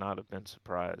 I would not have been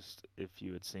surprised if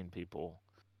you had seen people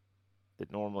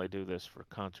that normally do this for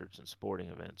concerts and sporting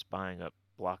events buying up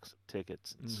blocks of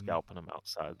tickets and Mm-hmm. scalping them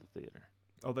outside the theater.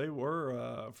 Oh, they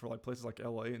were for like places like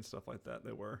L.A. and stuff like that.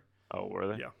 They were, Oh, were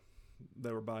they? yeah,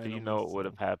 they were Do buying you them. know it would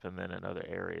So have happened then in other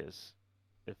areas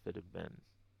if it had been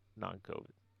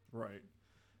non-COVID? right.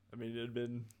 I mean, it had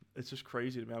been. It's just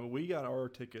crazy to me. I mean, we got our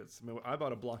tickets. I mean, I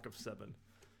bought a block of 7,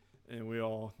 and we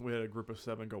had a group of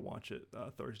 7 go watch it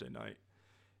Thursday night.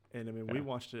 And I mean, we Yeah.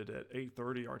 watched it at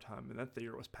 8:30 our time, and that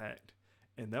theater was packed.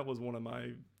 And that was one of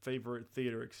my favorite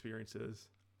theater experiences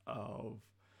of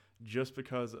just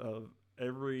because of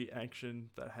every action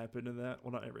that happened in that.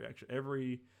 Well, not every action,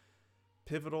 every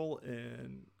pivotal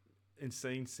and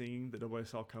insane scene that nobody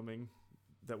saw coming,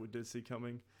 that we did see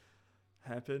coming,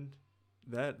 happened.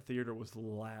 That theater was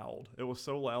loud. It was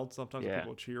so loud sometimes that Yeah.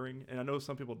 people were cheering. And I know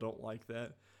some people don't like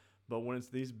that. But when it's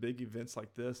these big events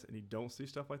like this and you don't see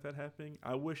stuff like that happening,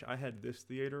 I wish I had this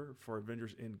theater for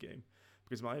Avengers Endgame.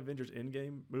 Because my Avengers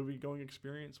Endgame movie going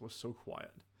experience was so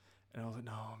quiet. And I was like,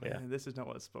 no, Yeah. man, this is not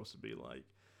what it's supposed to be like.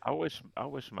 I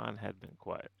wish mine had been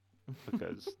quiet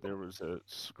because there was a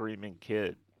screaming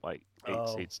kid like 8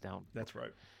 Oh, seats down from that's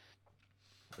right.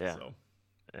 me. Yeah. So,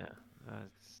 Yeah.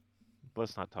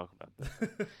 Let's not talk about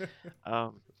that.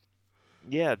 Um,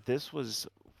 yeah, this was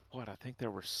what I think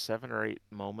there were 7 or 8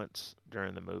 moments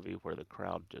during the movie where the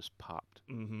crowd just popped.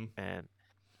 mm-hmm. And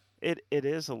it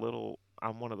is a little,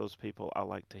 I'm one of those people, I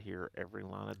like to hear every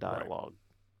line of Right. dialogue,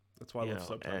 That's why I love and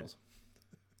subtitles.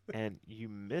 you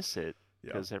miss it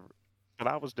Yeah. because but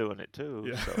I was doing it too,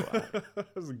 Yeah. so I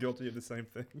was guilty of the same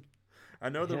thing. I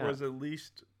know there yeah. was at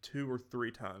least 2 or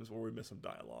 3 times where we missed some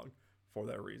dialogue for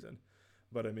that reason.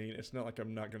 But I mean, it's not like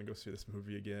I'm not going to go see this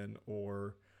movie again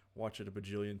or watch it a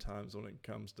bajillion times when it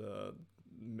comes to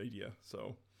media.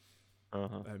 So,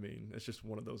 Uh-huh. I mean, it's just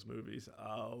one of those movies.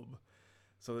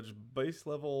 So, there's base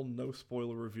level, no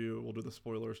spoiler review. We'll do the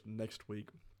spoilers next week.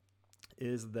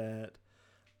 Is that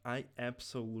I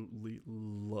absolutely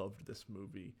loved this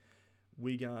movie.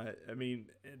 we got. I mean,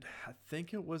 I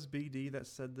think it was BD that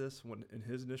said this when in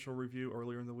his initial review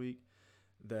earlier in the week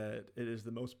that it is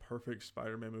the most perfect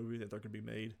Spider-Man movie that there could be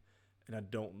made, and I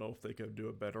don't know if they could do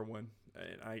a better one.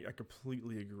 And I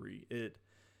completely agree. It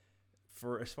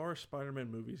for as far as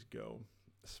Spider-Man movies go,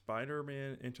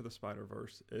 Spider-Man Into the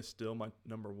Spider-Verse is still my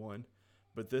number one,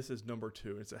 but this is number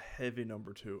two. It's a heavy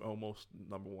number two, almost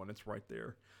number one. It's right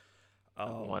there.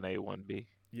 1A, 1B.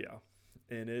 Yeah,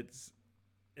 and it's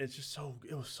just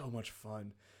it was so much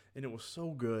fun, and it was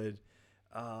so good.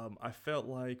 I felt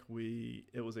like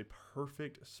it was a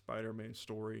perfect Spider-Man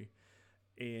story,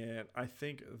 and I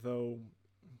think though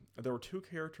there were two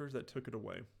characters that took it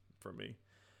away from me.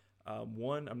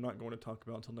 One I'm not going to talk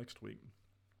about until next week,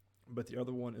 but the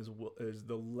other one is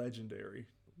the legendary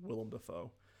Willem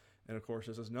Dafoe, and of course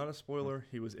this is not a spoiler.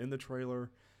 He was in the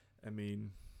trailer. I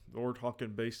mean, we're talking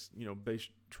base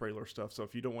trailer stuff. So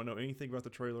if you don't want to know anything about the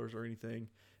trailers or anything,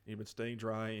 and you've been staying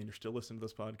dry and you're still listening to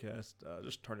this podcast,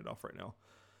 just turn it off right now.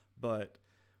 But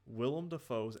Willem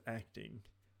Dafoe's acting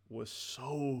was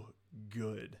so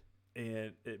good,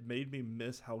 and it made me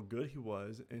miss how good he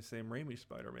was in Sam Raimi's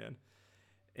Spider-Man.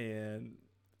 And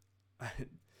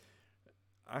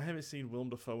I haven't seen Willem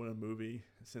Dafoe in a movie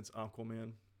since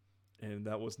Aquaman, and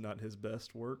that was not his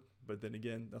best work. But then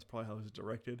again, that's probably how he was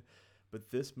directed. But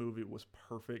this movie was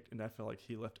perfect, and I felt like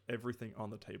he left everything on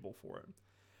the table for it.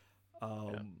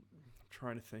 I'm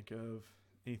trying to think of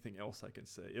anything else I can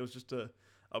say. It was just a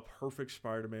perfect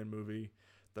Spider-Man movie.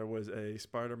 There was a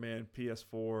Spider-Man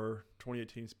PS4,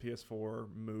 2018's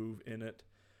PS4 move in it.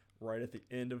 Right at the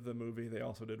end of the movie, they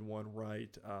also did one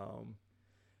right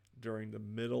during the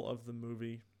middle of the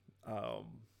movie.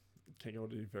 Can't go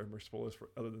into any very much spoilers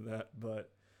other than that,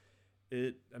 but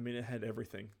it had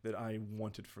everything that I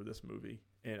wanted for this movie,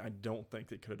 and I don't think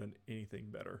they could have done anything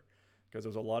better, because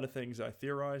there's a lot of things I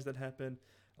theorized that happened,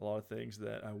 a lot of things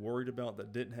that I worried about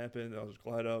that didn't happen that I was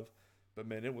glad of, but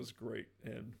man, it was great,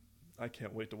 and I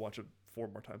can't wait to watch it 4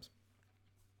 more times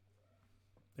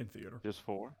in theater. Just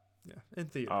 4? Yeah, in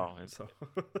theater. Oh, so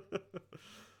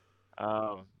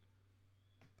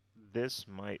this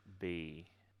might be.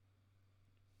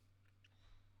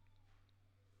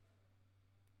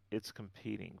 It's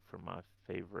competing for my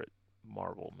favorite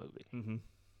Marvel movie. mm-hmm.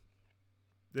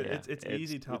 Yeah, it's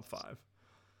easy top 5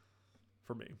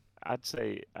 for me. I'd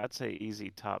say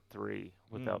easy top 3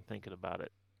 without thinking about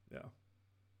it. Yeah.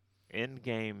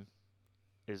 Endgame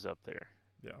is up there.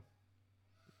 Yeah.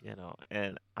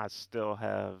 And I still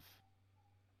have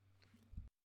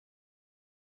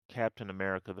Captain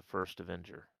America: The First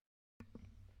Avenger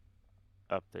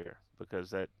up there, because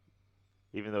that,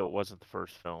 even though it wasn't the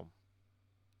first film,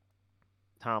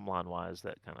 timeline-wise,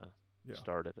 that kind of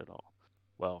started it all.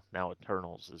 Well, now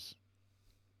Eternals is,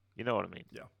 you know what I mean?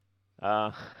 Yeah.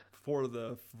 For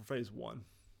phase 1.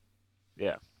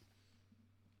 Yeah.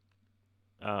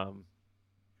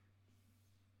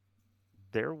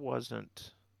 There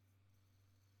wasn't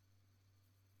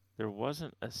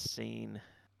a scene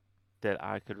that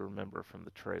I could remember from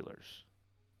the trailers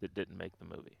that didn't make the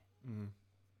movie. Mm-hmm.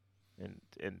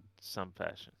 In some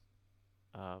fashion.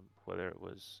 Whether it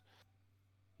was,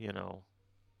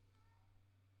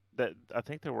 that I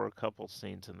think there were a couple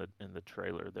scenes in the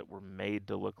trailer that were made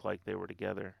to look like they were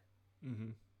together,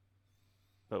 mm-hmm.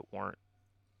 but weren't,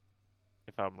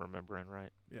 if I'm remembering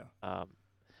right. Yeah.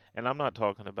 And I'm not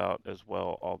talking about as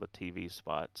well all the TV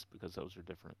spots, because those are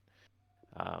different.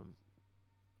 I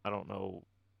don't know.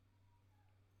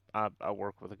 I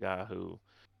work with a guy who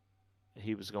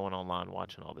he was going online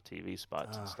watching all the TV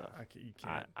spots and stuff. You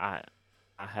can't. I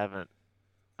haven't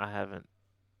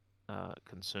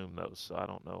consumed those, so I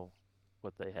don't know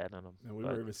what they had in them. And we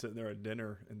were even sitting there at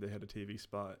dinner, and they had a TV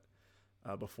spot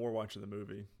before watching the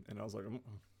movie, and I was like,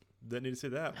 didn't need to see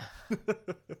that.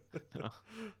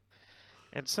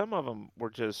 And some of them were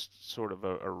just sort of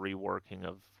a reworking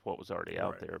of what was already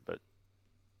out there, but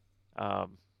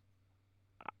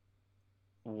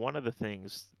one of the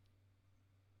things,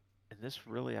 and this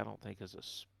really I don't think is a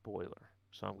spoiler,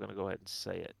 so I'm going to go ahead and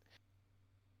say it.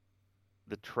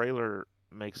 The trailer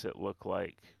makes it look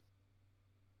like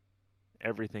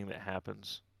everything that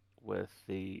happens with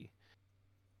the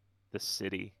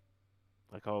city,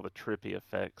 like all the trippy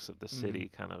effects of the city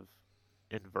kind of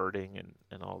inverting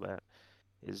and all that,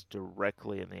 is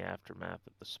directly in the aftermath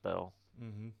of the spell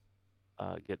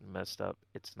getting messed up.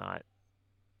 It's not,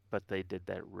 but they did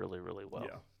that really, really well.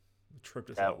 Yeah, tripped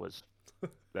us that out. was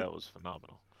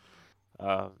phenomenal.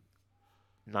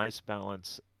 Nice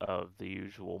balance of the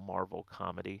usual Marvel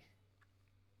comedy,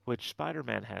 which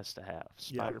Spider-Man has to have.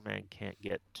 Spider-Man can't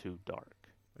get too dark.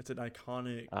 It's an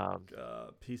iconic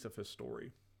piece of his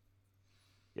story.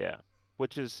 Yeah,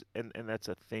 which is and that's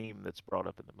a theme that's brought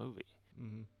up in the movie,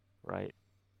 Mm-hmm. right?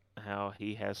 How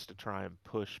he has to try and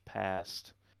push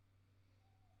past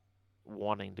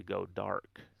wanting to go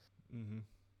dark Mm-hmm.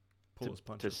 Pull to his to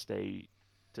punches. stay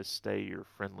to stay your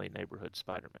friendly neighborhood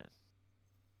Spider-Man.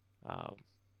 Um,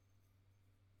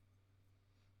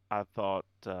 I thought,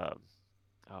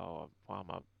 oh, why am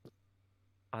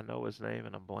I know his name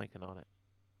and I'm blanking on it.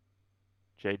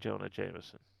 J. Jonah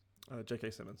Jameson,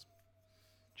 J.K. Simmons.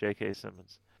 J.K.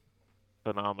 Simmons,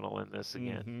 phenomenal in this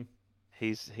again.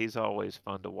 Mm-hmm. He's always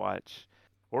fun to watch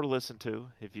or listen to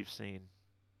if you've seen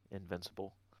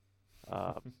Invincible.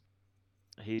 Uh,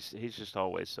 he's just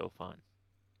always so fun,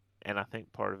 and I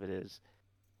think part of it is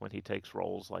when he takes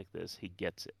roles like this, he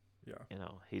gets it. Yeah. You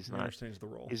know, he's He not understands the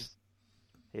role. he's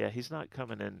yeah, he's not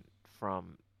coming in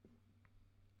from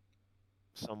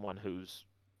someone who's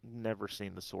never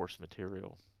seen the source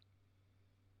material,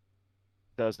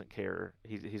 doesn't care.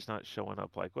 He's not showing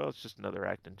up like, well, it's just another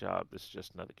acting job. This is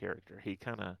just another character. He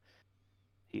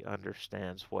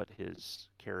understands what his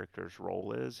character's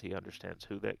role is. He understands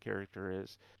who that character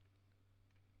is,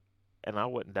 and I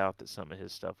wouldn't doubt that some of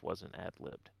his stuff wasn't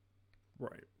ad-libbed.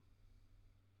 Right.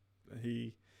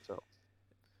 He So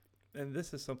and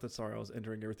this is something. Sorry, I was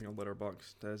entering everything on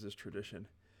Letterboxd as is tradition,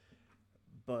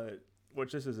 but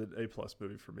which this is an A plus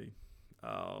movie for me.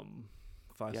 Um,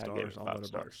 five yeah, I gave stars it on five Letterboxd.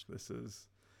 stars. This is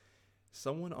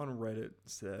someone on Reddit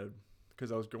said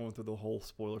because I was going through the whole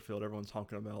spoiler field. Everyone's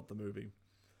talking about the movie.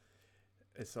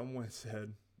 And someone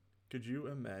said, "Could you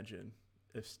imagine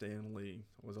if Stan Lee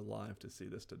was alive to see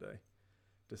this today,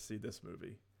 to see this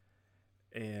movie?"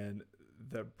 And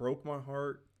that broke my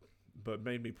heart, but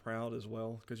made me proud as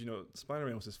well because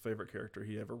Spider-Man was his favorite character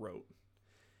he ever wrote,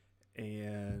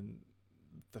 and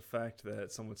the fact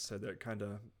that someone said that kind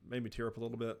of made me tear up a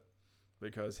little bit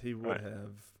because he would Right.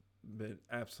 have been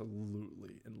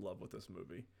absolutely in love with this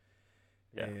movie,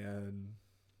 Yeah. and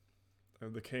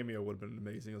the cameo would have been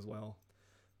amazing as well.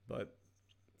 But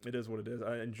it is what it is.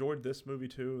 I enjoyed this movie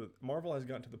too. Marvel has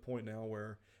gotten to the point now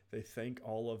where they thank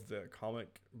all of the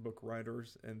comic book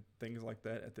writers and things like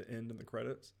that at the end in the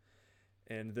credits.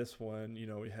 And this one,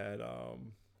 we had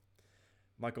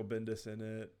Michael Bendis in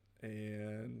it,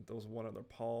 and there was one other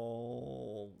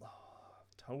Paul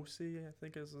Tosi, I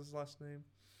think is his last name.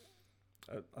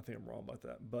 I think I'm wrong about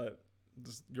that, but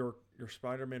your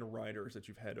Spider-Man writers that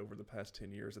you've had over the past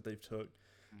 10 years that they've took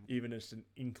Mhm. even just an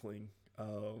inkling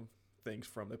of things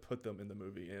from, they put them in the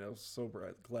movie, and I was so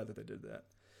glad that they did that.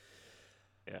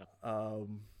 Yeah.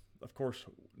 Of course,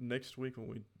 next week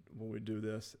when we do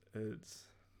this, it's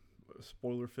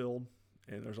spoiler filled,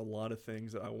 and there's a lot of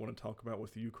things that I want to talk about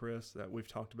with you, Chris, that we've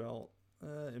talked about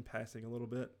in passing a little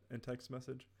bit in text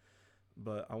message.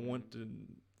 But I Mhm. want to,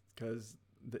 because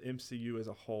the MCU as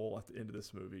a whole at the end of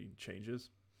this movie changes.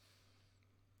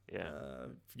 Yeah.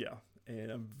 Yeah,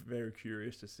 and I'm very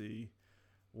curious to see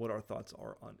what our thoughts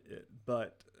are on it.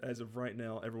 But as of right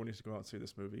now, everyone needs to go out and see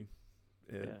this movie.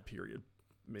 Yeah. Period.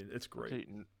 I mean, it's I'll tell great.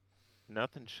 you,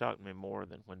 nothing shocked me more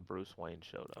than when Bruce Wayne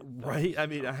showed up. That Right? was I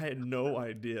mean, I had no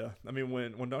idea. I mean,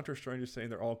 when Doctor Strange is saying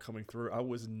they're all coming through, I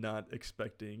was not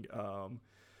expecting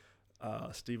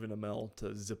Stephen Amell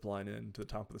to zip line in to the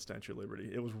top of the Statue of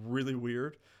Liberty. It was really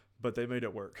weird, but they made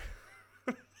it work.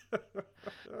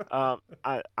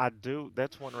 I do.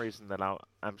 That's one reason that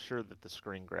I'm sure that the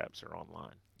screen grabs are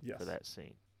online for Yes. that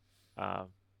scene.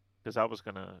 Because I was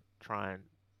gonna try and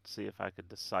see if I could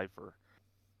decipher,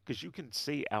 because you can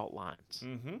see outlines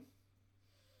Mm-hmm.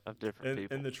 of different And in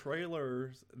people. the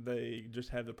trailers, they just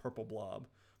have the purple blob,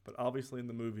 but obviously in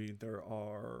the movie there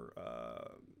are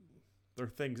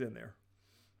things in there.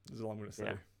 Is all I'm going to say.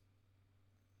 Yeah,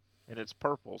 and it's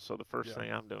purple. So the first Yeah.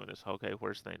 thing I'm doing is, okay,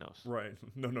 where's Thanos? Right.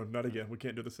 No, no, not again. We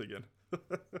can't do this again.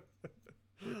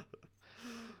 So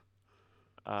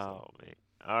Oh man.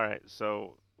 All right,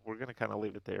 so we're gonna kind of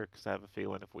leave it there because I have a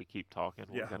feeling if we keep talking,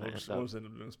 we're yeah, gonna we'll just end we'll up. just end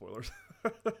up doing spoilers.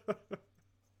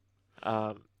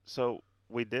 So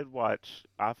we did watch.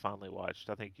 I finally watched.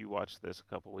 I think you watched this a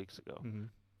couple weeks ago.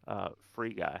 Mm-hmm.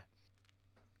 Free Guy.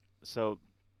 So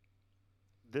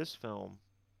this film,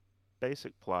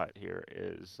 basic plot here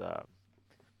is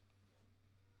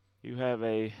you have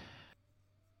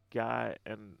guy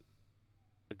and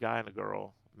a guy and a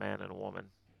girl, man and a woman,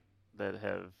 that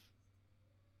have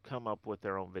come up with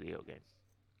their own video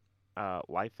game.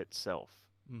 Life Itself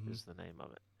Mm-hmm. is the name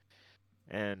of it,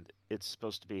 and it's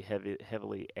supposed to be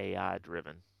heavily AI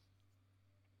driven.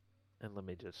 And let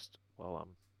me just, while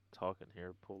I'm talking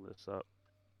here, pull this up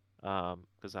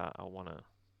because I want to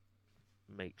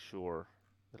make sure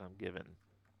that I'm given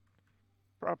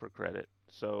proper credit.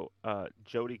 So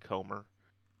Jodie Comer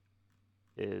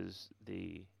is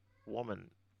the woman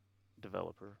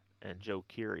developer, and Joe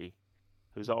Keery,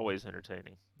 who's Mhm. always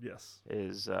entertaining, Yes.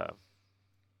 is the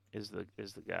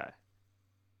guy.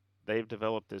 They've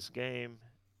developed this game.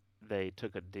 They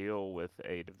took a deal with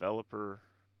a developer.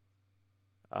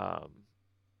 Um,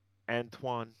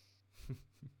 Antoine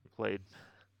played.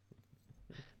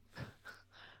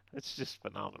 It's just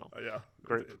phenomenal. Yeah,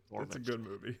 Great it's a performance. good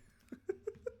movie.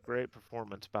 Great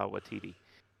performance by Watiti.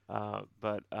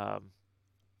 But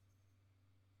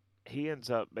he ends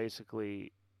up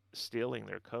basically stealing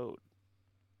their code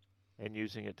and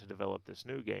using it to develop this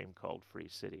new game called Free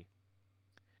City.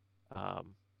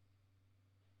 Um,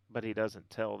 but he doesn't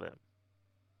tell them.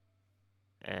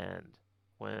 And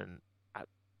when I,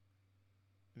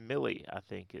 Millie, I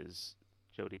think, is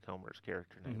Jodie Comer's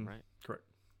character name, Hmm. right? Correct.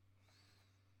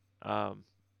 Um,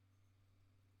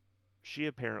 she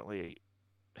apparently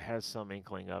has some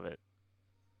inkling of it.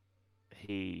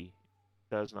 He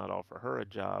does not offer her a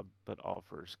job, but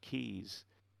offers Keys,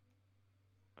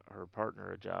 her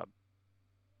partner, a job.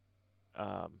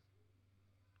 Um,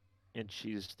 and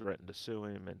she's threatened to sue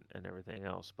him and everything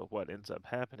else. But what ends up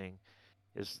happening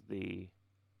is the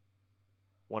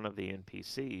one of the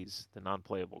NPCs, the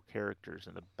non-playable characters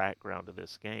in the background of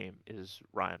this game, is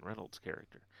Ryan Reynolds'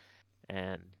 character,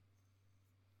 and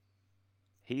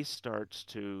he starts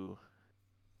to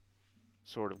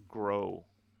sort of grow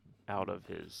out of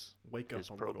Wake up his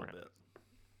a little programming. bit.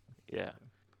 Yeah,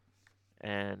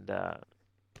 and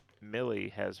Millie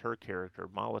has her character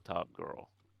Molotov Girl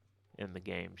in the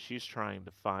game. She's trying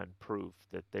to find proof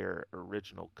that their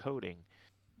original coding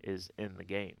is in the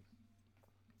game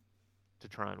to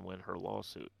try and win her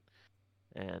lawsuit.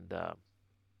 And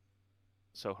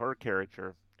so her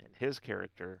character and his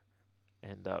character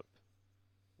end up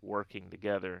working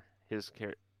together.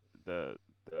 The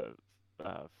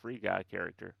free guy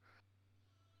character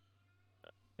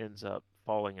ends up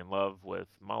falling in love with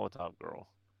Molotov Girl,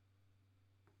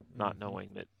 not Hmm. knowing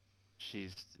that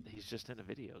she's he's just in a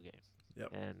video game. Yep.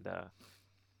 And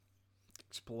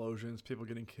Explosions, people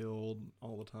getting killed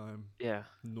all the time. yeah,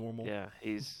 Normal. yeah,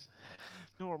 he's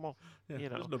normal. Yeah, You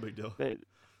there's know, no big deal. they,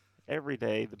 every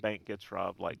day the bank gets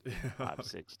robbed like five, Yeah.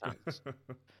 6 times.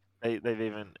 They've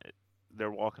even they're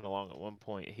walking along at one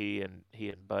point. He and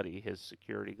Buddy, his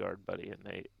security guard buddy,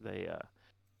 and they're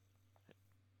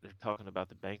talking about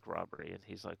the bank robbery, and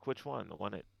he's like, "Which one? The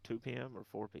one at 2 p.m. or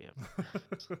 4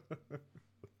 p.m.?"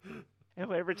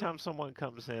 And every time someone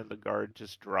comes in, the guard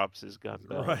just drops his gun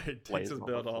belt and Right. Takes lays his on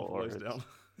the belt off, floor. lays down.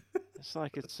 It's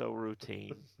like it's so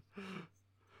routine.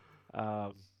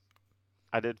 Um,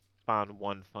 I did find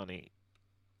one funny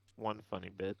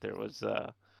bit. There was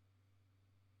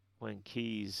when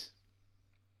Keys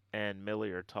and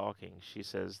Millie are talking, she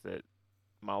says that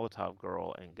Molotov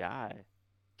Girl and Guy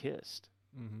kissed.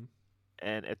 Hmm.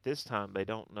 And at this time, they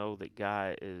don't know that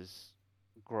Guy is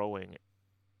growing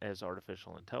as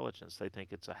artificial intelligence. They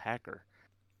think it's a hacker.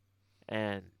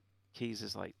 And Keys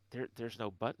is like, there's no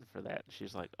button for that. And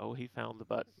she's like, oh, he found the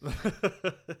button.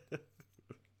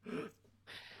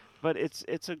 But it's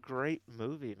a great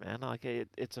movie, man. Like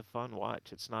it's a fun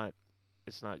watch. It's not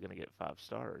gonna get 5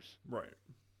 stars. Right.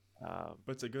 Um,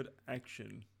 But it's a good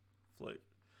action flick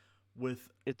with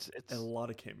a it's lot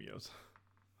of cameos.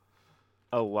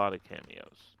 a lot of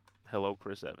cameos. Hello,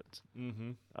 Chris Evans.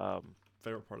 Hmm. Um,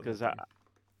 Favorite part of the whole because thing.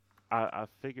 I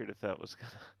figured if that was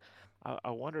gonna,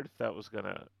 I wondered if that was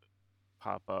gonna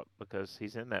pop up because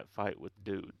he's in that fight with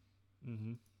Dude.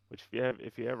 Hmm. Which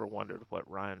if you ever wondered what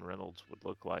Ryan Reynolds would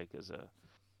look like as a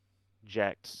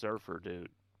jacked surfer dude,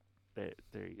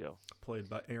 there you go. Played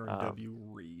by Aaron Um, W.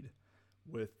 Reed,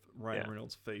 with Ryan yeah,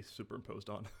 Reynolds' face superimposed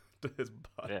on to his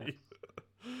yeah. body.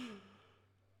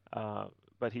 Uh,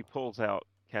 but he pulls out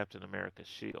Captain America's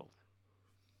shield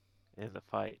in the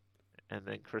fight, and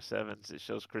then Chris Evans. It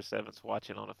shows Chris Evans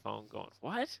watching on a phone, going,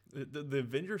 "What?" The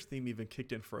Avengers theme even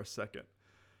kicked in for a second.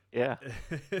 Yeah.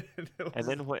 It And was,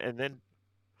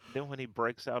 then when he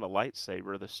breaks out a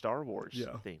lightsaber, the Star Wars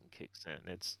yeah. theme kicks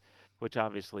in. Which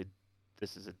obviously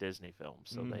this is a Disney film,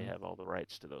 so they Hmm. have all the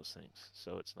rights to those things,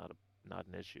 so it's not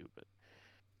an issue. But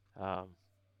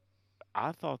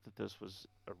I thought that this was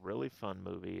a really fun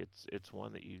movie. It's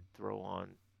one that you throw on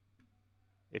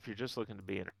if you're just looking to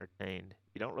be entertained.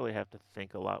 You don't really have to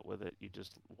think a lot with it. You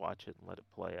just watch it and let it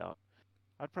play out.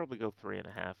 I'd probably go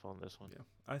 3.5 on this one Yeah.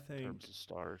 I in terms think of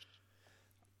stars.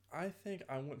 I think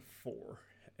I went four,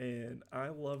 and I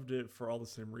loved it for all the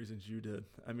same reasons you did.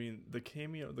 I mean, the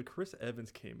cameo, the Chris Evans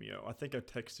cameo. I think I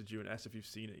texted you and asked if you've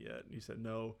seen it yet, and you said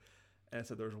no. And I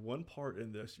said there's one part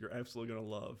in this you're absolutely gonna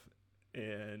love,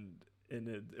 and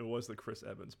it was the Chris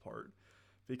Evans part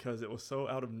because it was so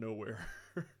out of nowhere.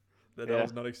 that I Yeah.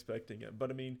 was not expecting it. But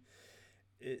I mean,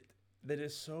 it that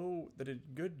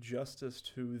did good justice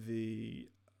to the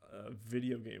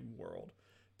video game world,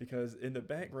 because in the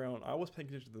background I was paying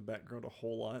attention to the background a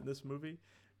whole lot in this movie,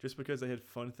 just because they had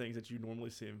fun things that you normally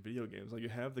see in video games. Like you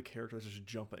have the characters just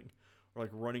jumping or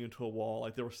like running into a wall.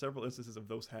 Like there were several instances of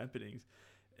those happenings,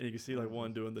 and you can see like Hmm.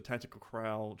 one doing the tactical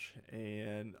crouch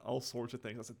and all sorts of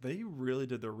things. I said they really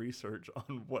did their research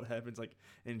on what happens like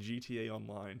in GTA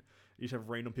Online. You just have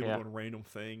random people Yeah. doing random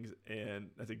things,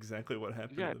 and that's exactly what You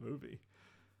happened in got the movie.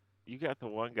 you got the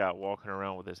one guy walking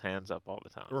around with his hands up all the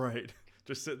time. Right,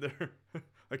 just sitting there.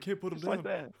 I can't put him Just like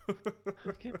down. that.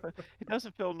 I can't, it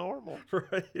doesn't feel normal.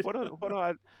 Right, What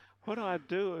do I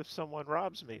do if someone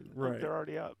robs me? Look, right, they're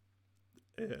already up.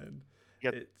 and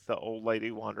You get it's the old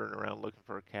lady wandering around looking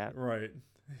for a cat. right.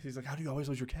 He's like, "How do you always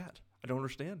lose your cat? I don't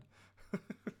understand."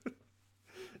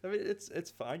 I mean,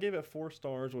 it's fine. I gave it 4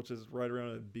 stars, which is right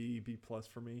around a B plus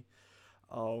for me.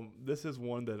 This is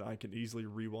one that I can easily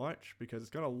rewatch because it's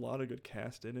got a lot of good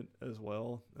cast in it as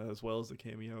well as the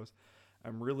cameos.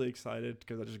 I'm really excited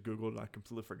because I just googled and I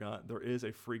completely forgot. There is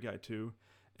a Free Guy 2,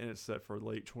 and it's set for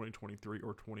late 2023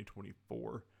 or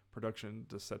 2024. Production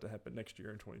is set to happen next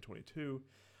year in 2022.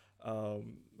 So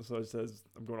it says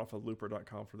I'm going off of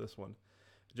Looper.com for this one.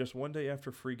 Just one day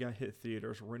after Free Guy hit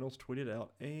theaters, Reynolds tweeted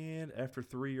out, and after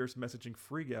 3 years messaging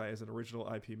Free Guy as an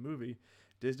original IP movie,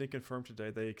 Disney confirmed today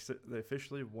they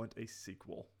officially want a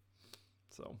sequel.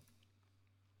 So,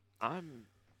 I'm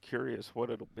curious what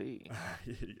it'll be.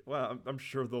 well, I'm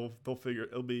sure they'll figure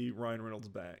it'll be Ryan Reynolds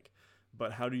back,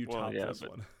 but how do you Well, top yeah, this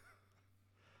but one?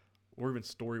 Or even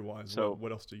story wise, so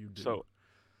what else do you do? so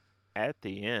at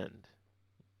the end,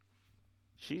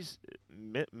 she's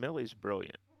Millie's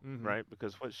brilliant, Mm-hmm. right?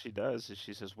 Because what she does is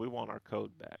she says, "We want our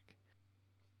code back.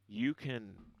 You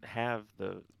can have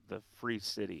the free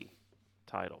city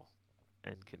title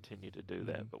and continue to do Mm-hmm.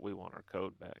 that, but we want our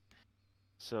code back."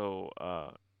 So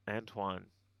Antoine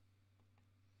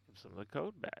gives him the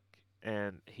code back,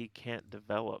 and he can't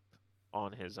develop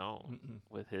on his own Mm-mm.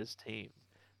 with his team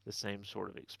the same sort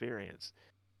of experience.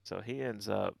 So he ends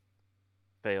up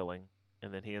failing,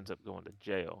 and then he ends up going to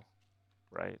jail,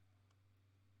 right?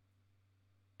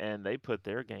 And they put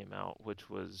their game out, which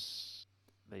was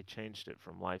they changed it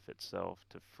from life itself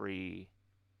to free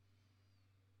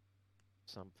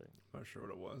something. Not sure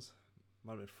what it was.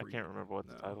 Might have been I free. can't remember what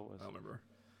No, the title was. I don't remember.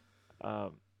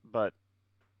 But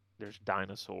there's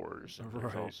dinosaurs and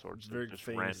there's all Right. sorts of Very just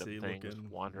random fantasy things looking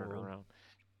wandering world. around.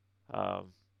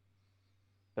 Um,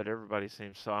 but everybody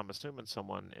seems so. I'm assuming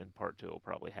someone in part two will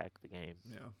probably hack the game,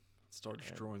 Yeah. Start and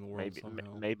destroying the world maybe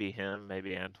somehow. maybe him,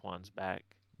 maybe Antoine's back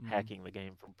Mm-hmm. hacking the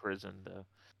game from prison to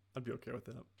I'd be okay with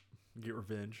that. Get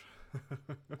revenge.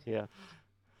 yeah.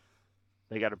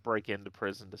 They got to break into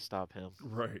prison to stop him.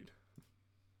 Right.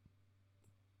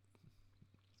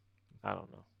 I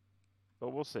don't know, but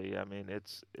we'll see. I mean,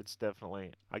 it's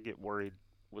definitely. I get worried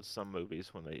with some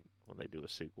movies when they do a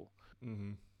sequel,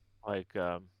 Mm-hmm. like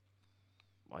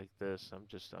like this.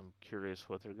 I'm curious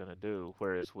what they're gonna do.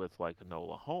 Whereas with like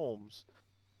Enola Holmes,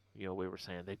 we were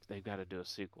saying they've got to do a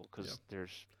sequel Yeah. because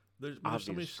there's There's so many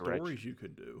obvious direction. stories you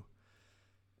could do.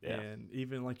 Yeah. And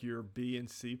even like your B and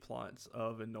C plots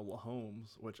of Enola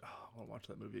Holmes, which I want to watch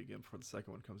that movie again before the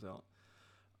second one comes out.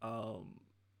 Um,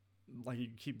 like you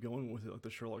keep going with it, like the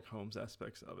Sherlock Holmes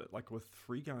aspects of it. Like with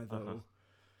Free Guy Uh huh. though,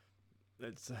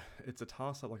 it's a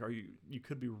toss up. Like, you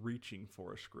could be reaching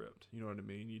for a script. You know what I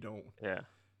mean? You don't Yeah.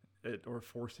 it or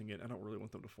forcing it. I don't really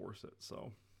want them to force it.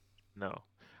 So No.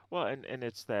 Well, and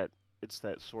it's that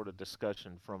sort of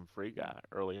discussion from Free Guy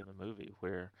early in the movie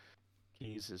where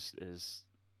Keys is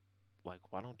like,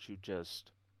 why don't you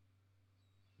just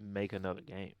make another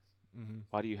game? mm-hmm.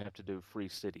 Why do you have to do Free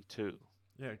City 2?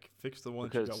 Yeah, fix the one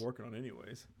that you got Because working on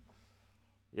anyways.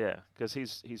 yeah, because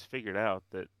he's figured out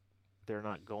that they're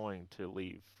not going to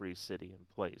leave Free City in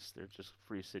place. They're just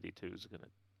Free City 2 is going to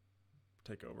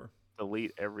Take over.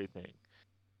 delete everything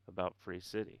about Free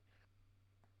City.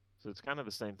 So it's kind of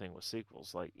the same thing with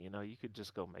sequels. Like, you could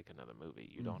just go make another movie.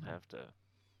 You don't Mm-hmm. have to,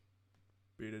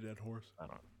 Beat a dead horse, I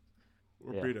don't,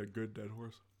 or yeah. beat a good dead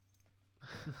horse.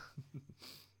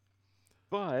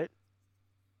 But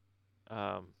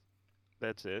um,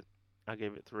 that's it. I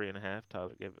gave it 3.5.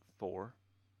 Tyler gave it 4.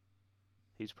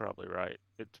 He's probably right.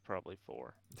 It's probably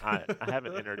 4. I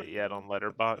haven't entered it yet on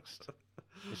Letterboxd.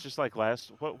 It's just like what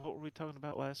were we talking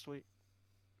about last week?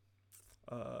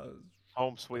 uh,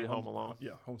 Home Sweet Home Alone.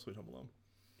 yeah, Home Sweet Home Alone.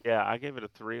 Yeah, I gave it a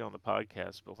 3 on the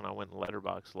podcast, but when I went in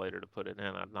Letterboxd later to put it in,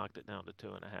 I knocked it down to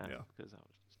 2.5 Yeah. because I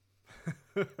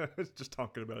was just. Just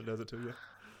talking about it does it to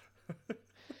you.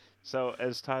 So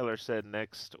as Tyler said,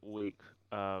 next week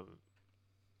um,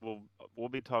 we'll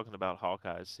be talking about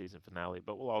Hawkeye's season finale,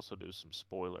 but we'll also do some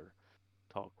spoiler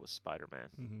talk with Spider-Man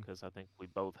Hmm. because I think we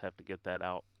both have to get that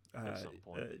out at some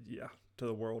point, Yeah, to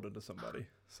the world and to somebody.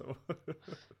 So,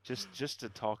 just to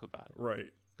talk about it.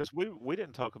 right. Because we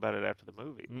didn't talk about it after the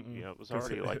movie. Mm-mm. It was Because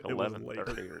already like it was late.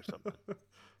 11:30 or something.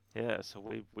 Yeah, so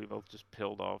we both just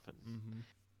peeled off and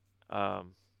Hmm.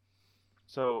 um.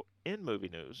 So in movie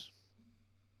news,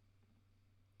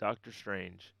 Doctor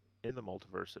Strange in the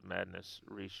Multiverse of Madness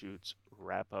reshoots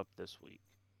wrap up this week.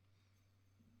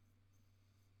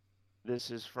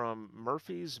 This is from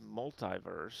Murphy's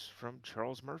Multiverse from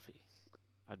Charles Murphy.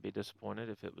 I'd be disappointed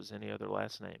if it was any other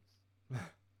last name.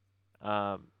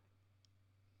 Um,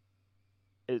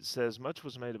 it says much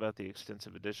was made about the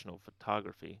extensive additional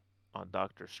photography on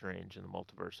Doctor Strange in the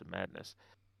Multiverse of Madness.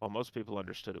 While most people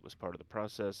understood it was part of the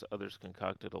process, others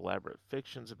concocted elaborate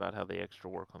fictions about how the extra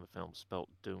work on the film spelt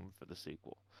doom for the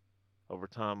sequel. Over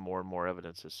time, more and more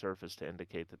evidence has surfaced to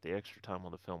indicate that the extra time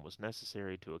on the film was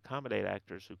necessary to accommodate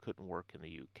actors who couldn't work in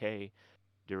the UK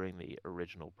during the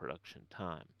original production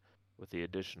time. With the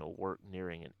additional work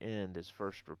nearing an end, as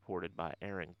first reported by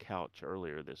Aaron Couch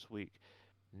earlier this week,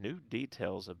 new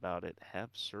details about it have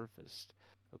surfaced.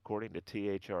 According to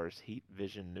THR's Heat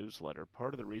Vision newsletter,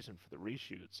 part of the reason for the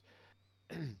reshoots,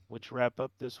 which wrap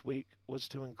up this week, was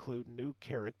to include new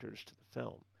characters to the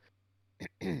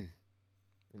film.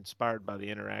 Inspired by the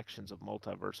interactions of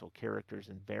multiversal characters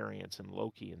and variants in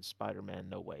Loki and Spider Man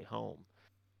No Way Home.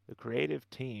 The creative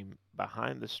team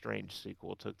behind the Strange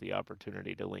sequel took the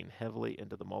opportunity to lean heavily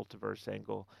into the multiverse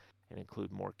angle and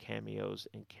include more cameos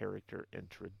and character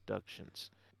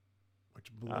introductions. Which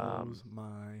Um, blows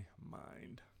my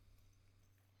mind.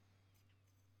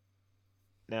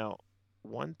 Now,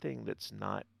 one thing that's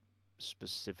not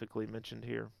specifically mentioned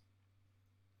here,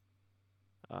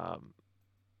 um,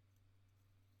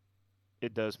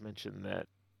 it does mention that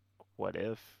what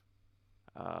if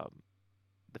um,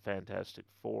 the Fantastic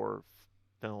Four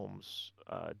films,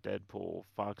 Deadpool,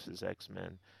 Fox's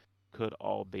X-Men, could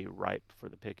all be ripe for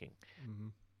the picking. Hmm.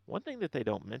 One thing that they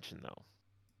don't mention, though,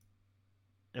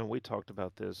 and we talked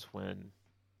about this when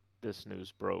this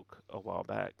news broke a while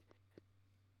back,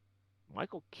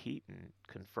 Michael Keaton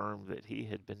confirmed that he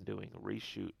had been doing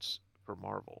reshoots for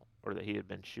Marvel, or that he had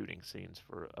been shooting scenes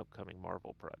for an upcoming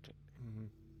Marvel project. Hmm.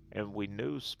 And we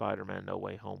knew Spider Man No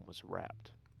Way Home was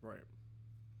wrapped. Right.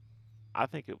 I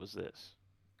think it was this.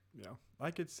 Yeah.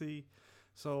 I could see.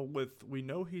 So we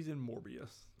know he's in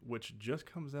Morbius, which just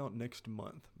comes out next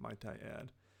month, might I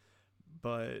add.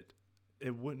 But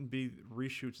it wouldn't be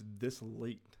reshoots this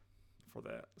late for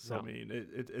that. So I No. mean,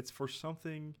 it's for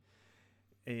something,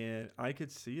 and I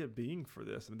could see it being for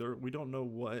this. I mean, we don't know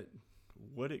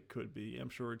what it could be. I'm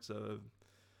sure it's a.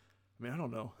 I mean, I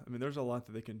don't know. I mean, there's a lot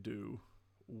that they can do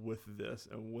with this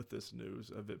and with this news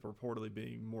of it purportedly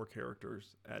being more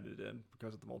characters added in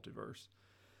because of the multiverse.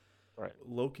 Right.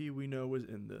 Loki, we know, is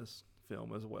in this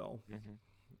film as well.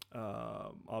 Hmm.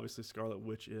 Obviously, Scarlet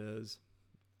Witch is.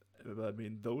 But I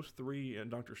mean, those three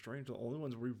and Doctor Strange are the only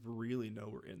ones we really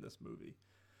know are in this movie.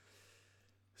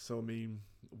 So, I mean,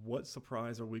 what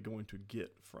surprise are we going to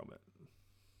get from it?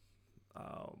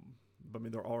 But I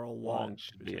mean, there are a lot. Wong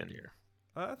should be in here.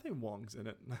 I think Wong's in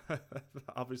it.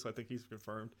 Obviously, I think he's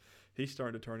confirmed. He's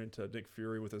starting to turn into Nick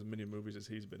Fury with as many movies as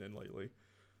he's been in lately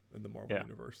in the Marvel Yeah.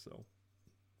 universe. So,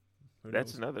 who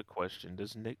That's knows? another question.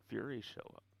 Does Nick Fury show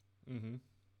up? Mm-hmm.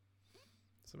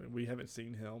 So, I mean, we haven't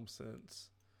seen him since.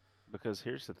 Because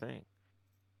here's the thing.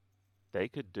 They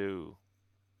could do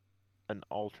an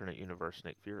alternate universe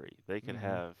Nick Fury. They could Mm-hmm.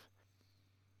 have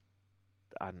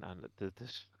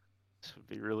this would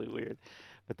be really weird,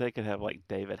 but they could have like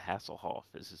David Hasselhoff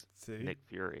as See, Nick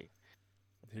Fury,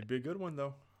 he'd be a good one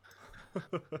though.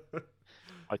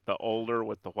 like the older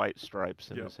with the white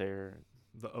stripes in Yep, his hair.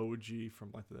 the OG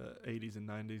from like the 80s and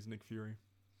 90s, Nick Fury.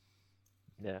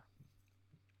 Yeah,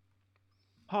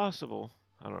 possible.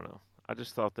 I don't know. I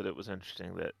just thought that it was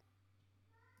interesting that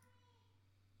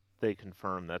they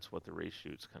confirmed that's what the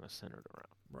reshoots kind of centered around.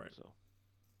 Right. So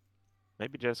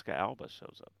maybe Jessica Alba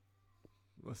shows up.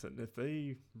 Listen, if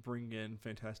they bring in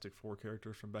Fantastic Four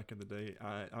characters from back in the day,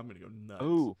 I'm gonna go nuts.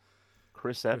 Oh,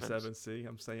 Chris Chris Evans. Evans, see,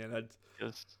 I'm saying that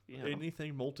Just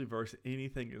anything multiverse,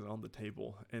 anything is on the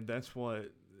table, and that's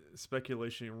what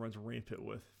speculation runs rampant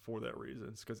with for that reason.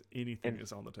 It's because anything in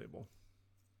is on the table.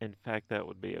 in fact, that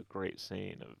would be a great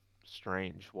scene of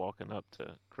Strange walking up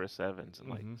to Chris Evans and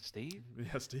like, Mm-hmm. Steve? Yeah,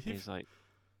 And Steve, he's like,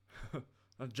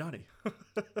 Johnny.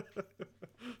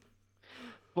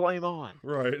 flame on,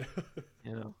 Right.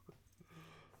 you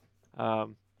know.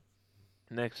 Um,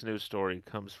 Next news story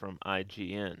comes from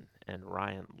IGN, and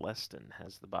Ryan Leston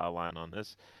has the byline on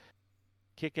this.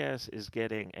 Kick-Ass is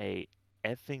getting a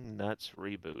effing nuts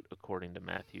reboot, according to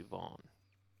Matthew Vaughn.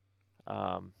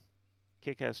 Um,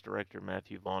 Kick-Ass director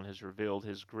Matthew Vaughn has revealed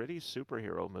his gritty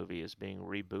superhero movie is being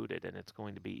rebooted, and it's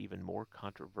going to be even more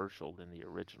controversial than the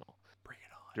original. Bring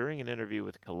it on. During an interview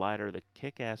with Collider, the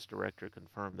Kick-Ass director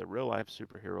confirmed the real-life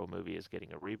superhero movie is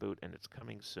getting a reboot, and it's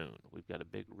coming soon. We've got a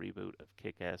big reboot of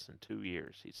Kick-Ass in 2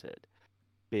 years, he said.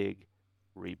 Big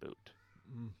reboot.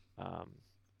 Mm. Um,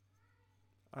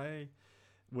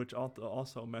 Which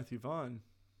also Matthew Vaughn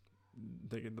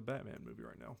digging the Batman movie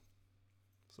right now.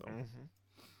 So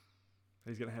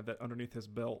he's gonna have that underneath his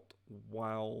belt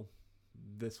while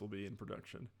this will be in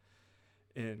production.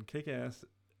 And Kick-Ass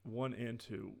 1 and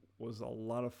 2 was a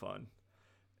lot of fun,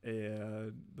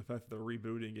 and the fact that they're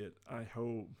rebooting it, I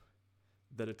hope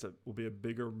that will be a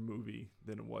bigger movie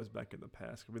than it was back in the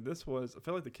past. I mean, I felt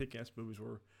like the Kick-Ass movies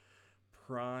were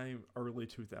prime early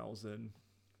 2000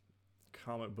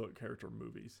 comic book character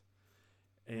movies,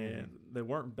 and they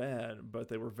weren't bad, but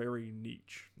they were very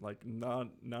niche. Like not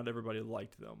everybody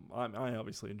liked them. I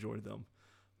obviously enjoyed them,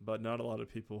 but not a lot of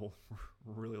people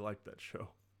really liked that show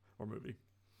or movie.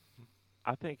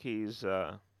 I think he's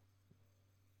got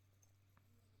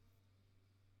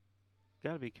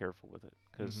to be careful with it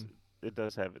because it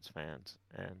does have its fans,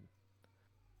 and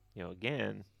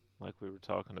again, like we were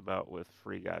talking about with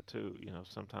Free Guy 2,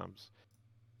 sometimes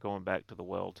going back to the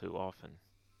well too often.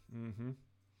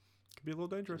 Could be a little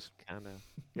dangerous. Kind of,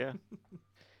 yeah.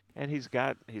 And he's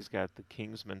got the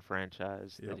Kingsman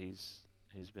franchise that he's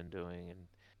been doing, and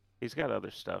he's got other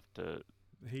stuff to.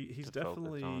 He's to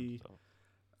definitely focus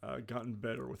on, gotten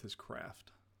better with his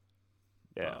craft.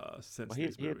 Yeah. Since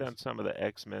he had done some of the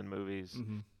X-Men movies.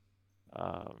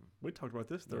 We talked about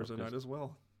this Thursday night as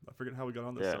well. I forget how we got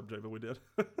on this subject, but we did.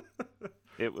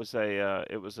 It was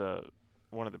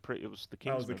one of the it was the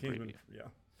Kingsman. Oh, it was the Kingsman. Preview. Yeah,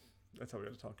 that's how we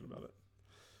got to talking about it.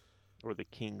 Or the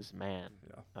King's Man.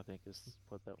 Yeah, I think is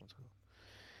what that one's called.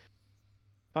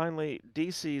 Finally,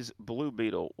 DC's Blue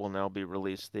Beetle will now be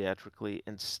released theatrically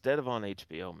instead of on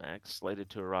HBO Max, slated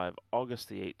to arrive August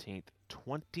the 18th,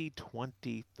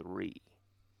 2023.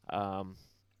 I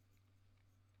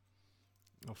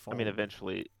mean,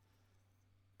 eventually,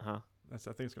 huh? I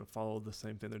think it's going to follow the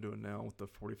same thing they're doing now with the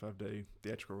 45-day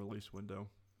theatrical release window.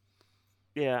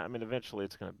 Yeah, I mean, eventually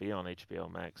it's going to be on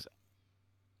HBO Max.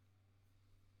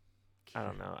 I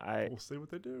don't know. We'll see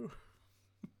what they do.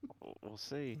 We'll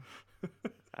see.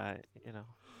 I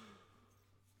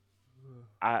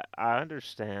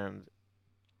understand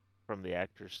from the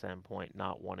actor's standpoint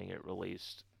not wanting it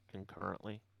released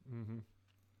concurrently.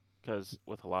 Because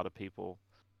with a lot of people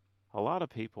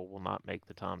will not make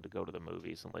the time to go to the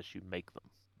movies unless you make them.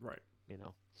 Right.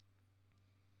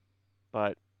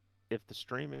 But if the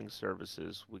streaming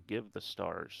services would give the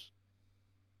stars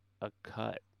a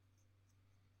cut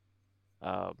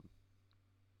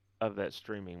of that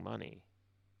streaming money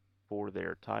for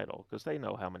their title, because they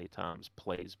know how many times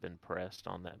play's been pressed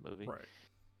on that movie, right,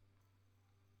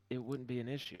 it wouldn't be an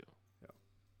issue. Yeah.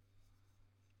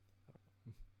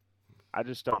 I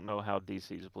just don't know how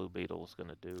DC's Blue Beetle is going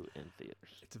to do in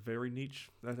theaters. It's a very niche.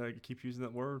 I keep using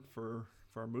that word for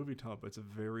our movie top. It's a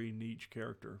very niche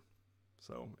character.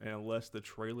 So, and unless the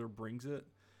trailer brings it,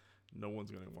 no one's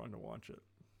going to want to watch it.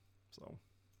 So,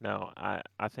 no,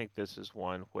 I think this is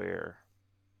one where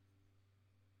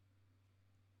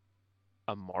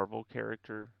a Marvel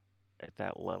character at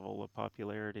that level of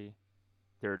popularity,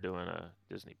 they're doing a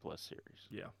Disney Plus series.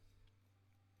 Yeah.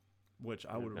 Which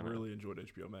I would have really enjoyed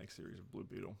HBO Max series of Blue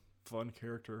Beetle. Fun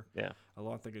character. Yeah. A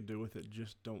lot they can do with it.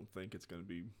 Just don't think it's going to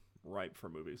be ripe for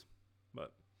movies.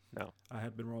 But no, I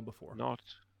have been wrong before. Not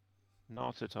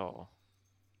at all.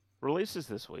 Releases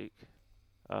this week.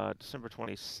 December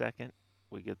 22nd,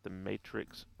 we get The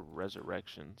Matrix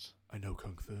Resurrections. I know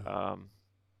Kung Fu.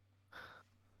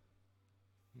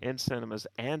 In cinemas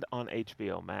and on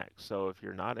HBO Max. So if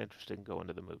you're not interested in going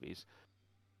to the movies,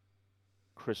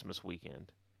 Christmas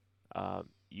weekend,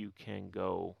 you can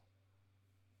go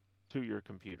to your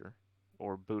computer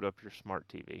or boot up your smart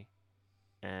TV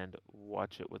and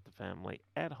watch it with the family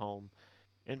at home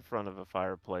in front of a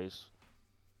fireplace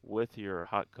with your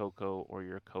hot cocoa or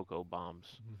your cocoa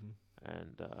bombs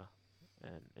and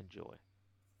enjoy.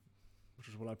 Which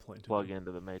is what I plan to plug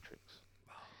into the Matrix.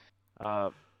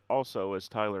 Also, as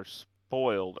Tyler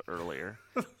spoiled earlier,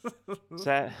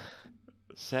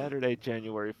 Saturday,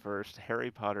 January 1st, Harry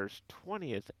Potter's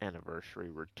 20th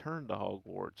anniversary Return to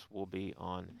Hogwarts will be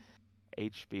on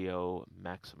HBO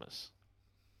Maximus.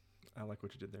 I like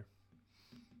what you did there.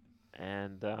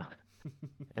 And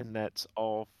and that's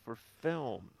all for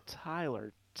film.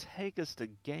 Tyler, take us to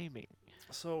gaming.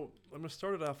 So I'm gonna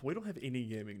start it off. We don't have any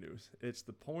gaming news. It's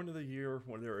the point of the year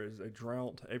where there is a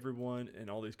drought. Everyone and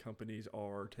all these companies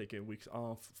are taking weeks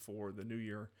off for the new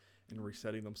year and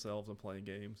resetting themselves and playing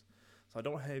games. So I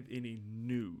don't have any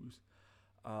news.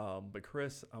 But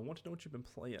Chris, I want to know what you've been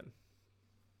playing.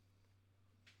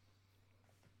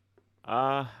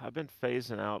 I've been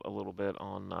phasing out a little bit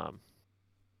on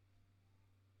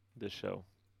this show.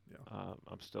 Yeah,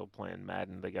 I'm still playing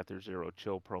Madden. They got their Zero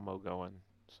Chill promo going,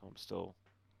 so I'm still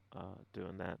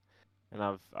doing that. And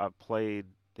I've played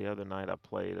the other night. I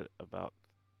played about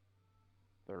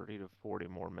 30 to 40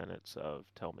 more minutes of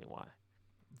Tell Me Why.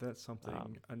 that's something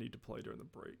Um, I need to play during the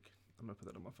break. I'm gonna put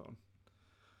that on my phone.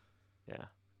 yeah,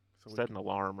 So we set can, an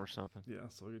alarm or something. yeah.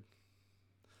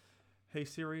 Hey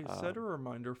Siri, set a Um,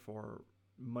 reminder for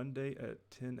Monday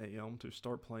at 10 a.m. to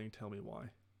start playing Tell Me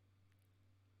Why.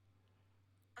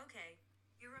 Okay,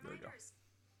 your There we go. reminders.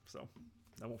 So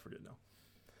I won't forget now.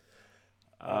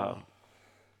 Uh, um,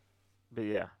 but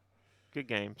yeah, good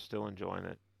game. Still enjoying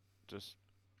it. Just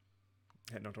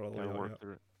hadn't knocked it all the way gotta out work yet.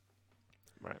 through it.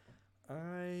 Right.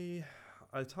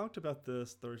 I talked about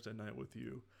this Thursday night with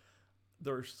you.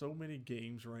 There are so many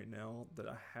games right now that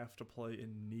I have to play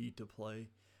and need to play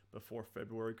before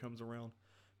February comes around.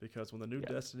 Because when the new Yeah.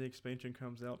 Destiny expansion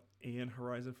comes out and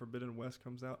Horizon Forbidden West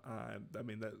comes out, I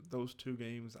mean that those two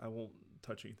games I won't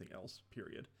touch anything else.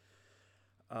 Period.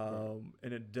 Right.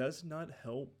 And it does not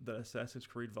help that Assassin's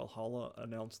Creed Valhalla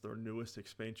announced their newest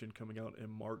expansion coming out in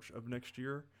March of next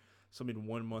year. So I mean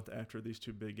 1 month after these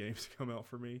two big games come out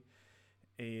for me,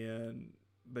 and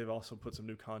they've also put some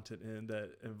new content in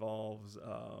that involves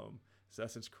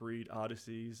Assassin's Creed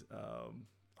Odysseys.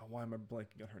 Why am I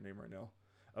blanking on her name right now?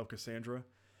 Oh, Cassandra.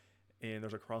 And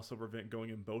there's a crossover event going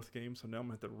in both games. So now I'm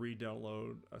going to have to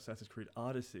re-download Assassin's Creed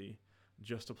Odyssey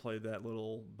just to play that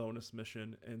little bonus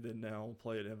mission, and then now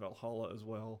play it in Valhalla as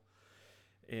well.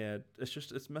 And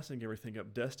it's messing everything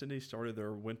up. Destiny started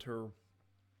their winter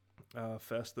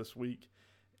fest this week,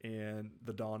 and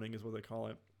the Dawning is what they call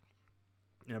it.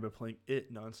 And I've been playing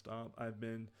it nonstop. I've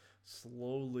been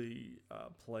slowly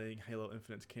playing Halo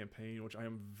Infinite's campaign, which I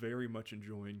am very much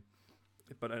enjoying.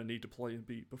 But I need to play and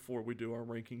beat before we do our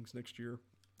rankings next year.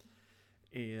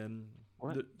 And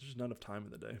What? there's just not enough time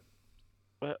in the day.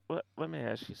 Let me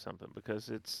ask you something because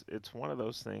it's one of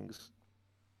those things.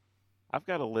 I've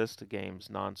got a list of games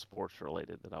non-sports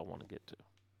related that I want to get to,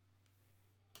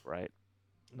 right?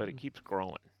 But it Mm-hmm. keeps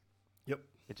growing. Yep.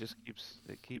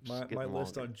 It keeps My getting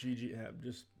list longer. on GG app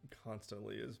just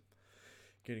constantly is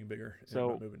getting bigger, and I'm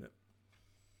not So moving it.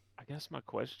 I guess my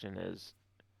question is,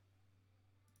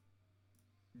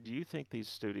 do you think these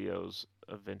studios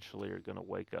eventually are going to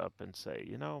wake up and say,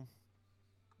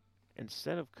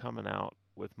 instead of coming out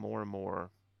with more and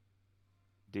more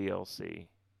DLC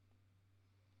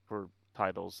for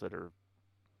titles that are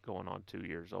going on 2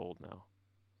 years old now,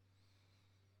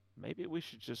 maybe we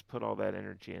should just put all that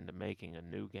energy into making a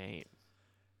new game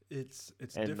It's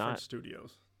and different not,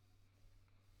 studios.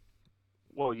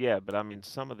 well, yeah, but I mean,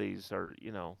 some of these are,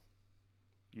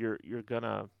 you're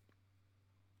gonna,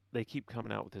 they keep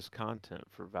coming out with this content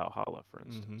for Valhalla, for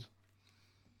Mm-hmm. instance.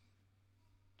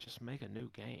 Just make a new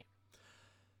game.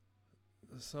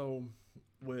 So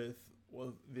with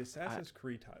the I, Assassin's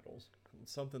Creed titles,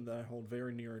 something that I hold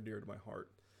very near and dear to my heart.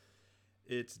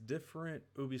 It's different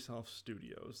Ubisoft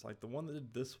studios. Like the one that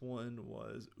did this one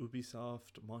was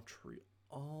Ubisoft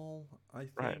Montreal, I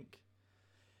right, think.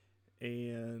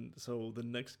 And so the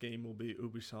next game will be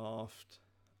Ubisoft.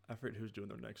 I forget who's doing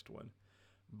their next one,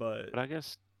 but but I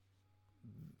guess,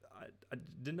 I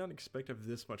did not expect of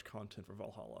this much content for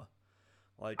Valhalla.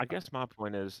 Like, I guess my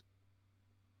point is,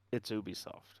 it's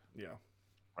Ubisoft, yeah,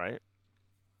 right?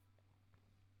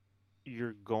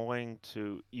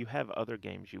 You have other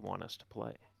games you want us to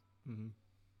play. hmm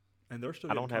and they're still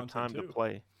I getting don't have content time to too.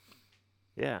 play.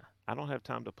 Yeah, I don't have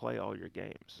time to play all your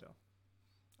games. Yeah,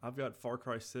 I've got Far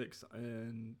Cry 6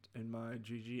 and in my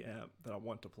GG app that I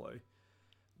want to play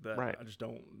that Right. I just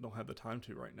don't have the time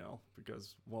to right now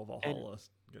because well And Valhalla's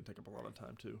gonna take up a lot of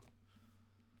time too.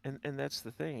 and that's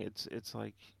the thing. It's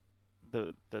like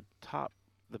the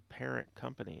parent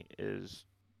company is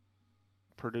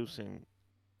producing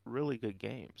really good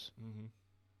games. Mm-hmm.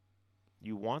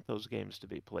 You want those games to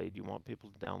be played. You want people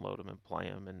to download them and play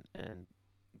them, and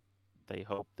they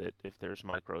hope that if there's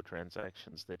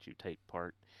microtransactions that you take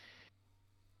part.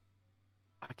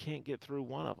 I can't get through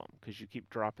one of them because you keep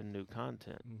dropping new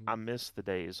content. Mm-hmm. I miss the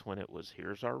days when it was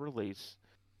here's our release.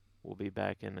 We'll be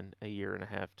back in a year and a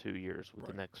half, 2 years with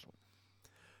the Right. next one.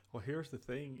 Well, here's the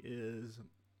thing: is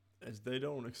as they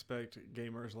don't expect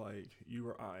gamers like you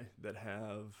or I that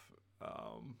have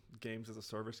games as a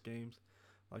service games.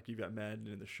 Like you've got Madden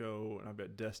in the show, and I've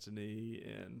got Destiny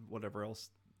and whatever else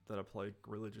that I play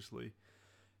religiously.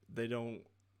 They don't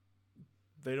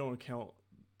count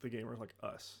the gamers like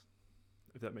us,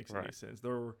 if that makes any Right. sense.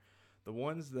 They're the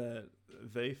ones that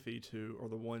they feed to are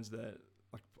the ones that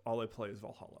like all they play is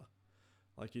Valhalla.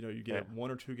 Like you Yeah. get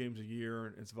 1 or 2 games a year,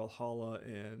 and it's Valhalla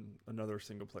and another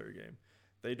single player game.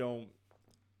 They don't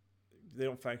they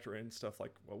don't factor in stuff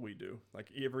like what we do. Like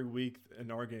every week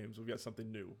in our games, we've got something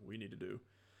new we need to do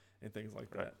and things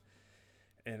like Right. that.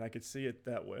 And I could see it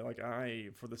that way. Like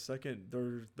for the second,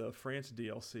 there's the France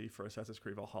DLC for Assassin's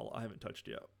Creed Valhalla. I haven't touched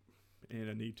yet, and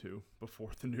I need to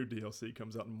before the new DLC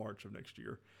comes out in March of next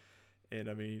year. And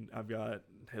I mean, I've got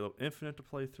Halo Infinite to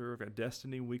play through. I've got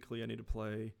Destiny Weekly I need to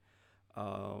play.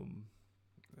 Um,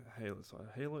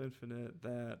 Halo Infinite,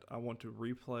 that I want to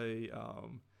replay.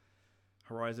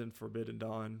 Horizon Forbidden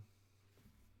Dawn,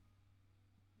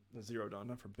 the Zero Dawn,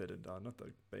 not Forbidden Dawn, not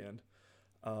the band.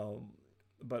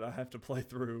 But I have to play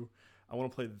through. I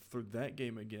want to play through that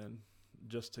game again,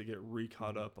 just to get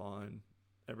caught up on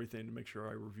everything to make sure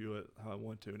I review it how I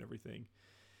want to and everything.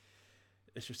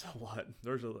 It's just a lot.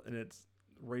 And it's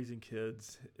raising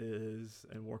kids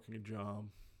and working a job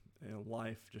and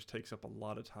life just takes up a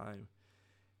lot of time.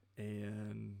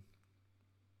 And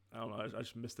I don't know. I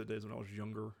just miss the days when I was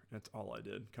younger. And that's all I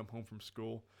did. Come home from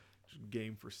school, just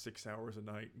game for 6 hours a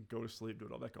night, and go to sleep, do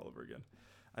it all back all over again.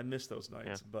 I miss those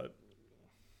nights, Yeah. but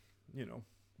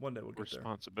one day we'll get there.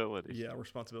 Responsibilities. Yeah,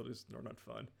 responsibilities are not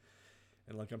fun.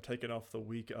 And like I'm taking off the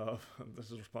week of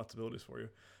this is responsibilities for you.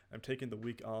 I'm taking the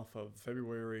week off of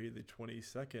February the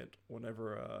 22nd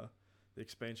whenever the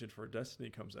expansion for Destiny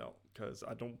comes out, because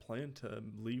I don't plan to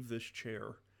leave this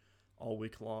chair all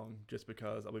week long just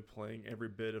because I'll be playing every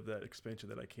bit of that expansion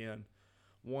that I can.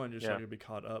 One, just so I Yeah. can be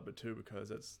caught up, but two,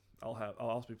 because I'll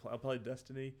also I'll play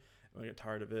Destiny. When I get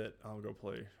tired of it, I'll go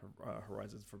play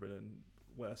Horizon Forbidden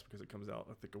West because it comes out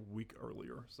I think a week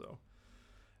earlier. So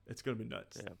it's gonna be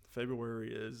nuts. Yeah.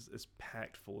 February is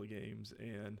packed full of games,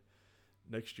 and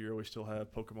next year we still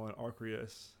have Pokemon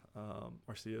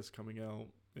Arceus coming out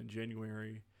in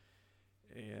January,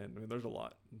 and I mean there's a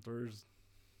lot.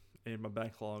 And my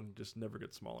backlog just never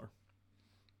gets smaller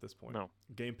at this point. No.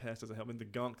 Game Pass doesn't help. I mean, the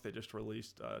Gunk they just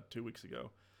released 2 weeks ago.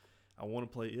 I want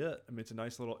to play it. I mean, it's a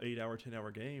nice little 8-hour,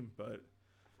 10-hour game, but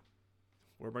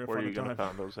where am I Where are you going gonna to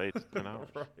find find those 8 to 10 the time? hours?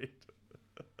 Right.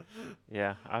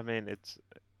 Yeah. I mean,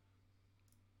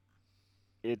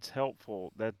 it's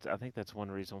helpful. I think that's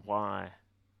another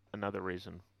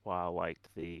reason why I liked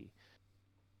the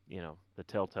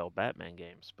Telltale Batman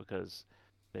games, because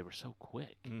they were so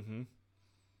quick. Mm-hmm.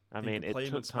 I You mean, can play it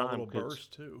them in took small time little because bursts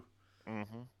too.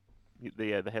 they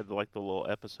had like the little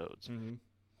episodes, Mm-hmm.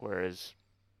 whereas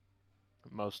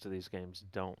most of these games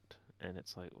don't. And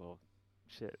it's like, well,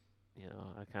 shit,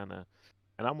 I kind of,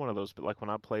 and I'm one of those. But like when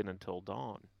I played Until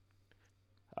Dawn,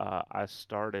 I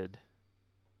started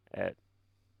at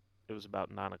it was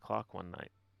about 9 o'clock one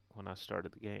night when I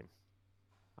started the game.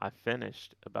 I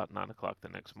finished about 9 o'clock the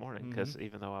next morning Mm-hmm. because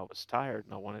even though I was tired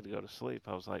and I wanted to go to sleep,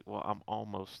 I was like, well, I'm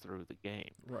almost through the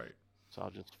game, Right. so I'll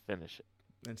just finish it.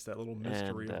 It's that little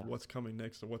mystery And of what's coming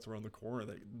next and what's around the corner.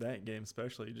 That game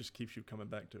especially just keeps you coming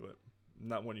back to it.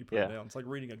 Not when you put it yeah, down. It's like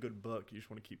reading a good book. You just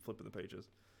want to keep flipping the pages.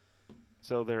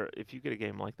 so if you get a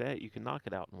game like that, you can knock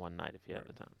it out in one night if you have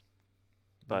Right. the time.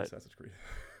 Not But Assassin's Creed.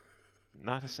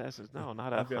 not Assassin's, no,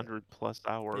 not a I've got 100+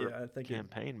 hour yeah.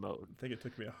 campaign mode. I think it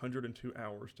took me 102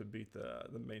 hours to beat the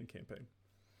main campaign.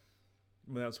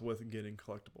 I mean, that's with getting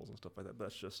collectibles and stuff like that.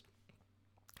 That's just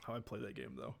how I play that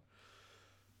game, though.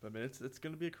 But I mean, it's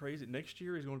going to be a crazy. Next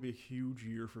year is going to be a huge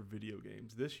year for video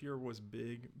games. This year was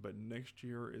big, but next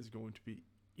year is going to be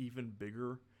even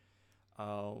bigger.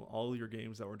 All your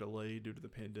games that were delayed due to the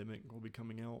pandemic will be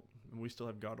coming out, and we still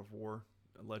have God of War,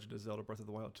 Legend of Zelda: Breath of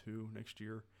the Wild 2 next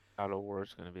year. God of War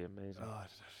is going to be amazing.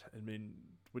 I mean,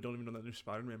 we don't even know that new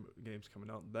Spider-Man game's coming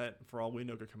out. That, for all we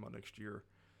know, could come out next year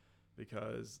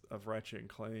because of Ratchet and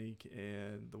Clank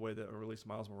and the way that it released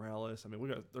Miles Morales. I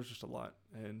mean, there's just a lot,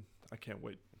 and I can't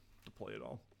wait to play it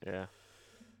all. Yeah.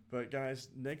 But guys,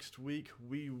 next week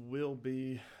we will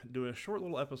be doing a short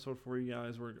little episode for you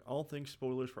guys. We're all things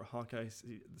spoilers for Hawkeye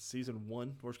season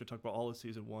 1. We're just gonna talk about all of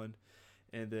season 1,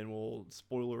 and then we'll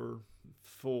spoiler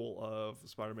full of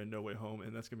Spider-Man No Way Home,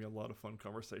 and that's gonna be a lot of fun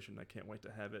conversation. I can't wait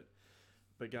to have it.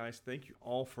 But guys, thank you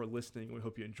all for listening. We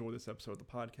hope you enjoy this episode of the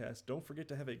podcast. Don't forget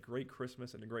to have a great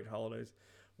Christmas and a great holidays,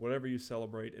 whatever you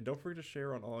celebrate. And don't forget to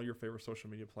share on all your favorite social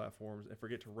media platforms. And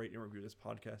forget to rate and review this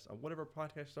podcast on whatever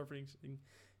podcast servicing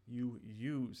you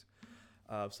use.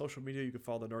 Social media, you can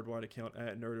follow the NerdWide account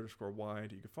at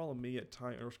nerd_wide. You can follow me at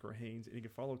Ty_Haynes. And you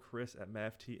can follow Chris at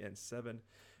MavTN7.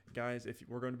 Guys, if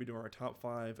we're going to be doing our top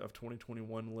 5 of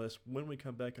 2021 list when we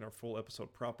come back in our full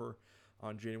episode proper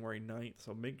on January 9th.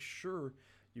 So make sure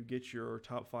you get your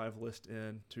top 5 list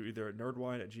in to either at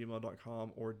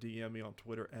nerdwide@gmail.com or DM me on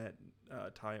Twitter at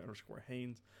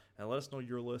Ty_Haynes and let us know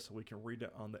your list so we can read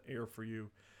it on the air for you.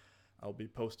 I'll be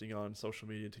posting on social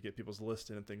media to get people's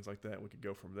lists in and things like that. We could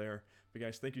go from there. But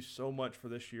guys, thank you so much for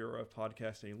this year of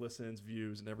podcasting, listens,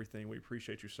 views, and everything. We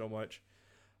appreciate you so much.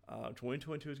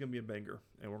 2022 is going to be a banger,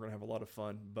 and we're going to have a lot of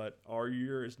fun. But our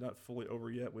year is not fully over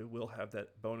yet. We will have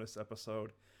that bonus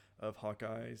episode of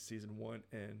Hawkeye Season 1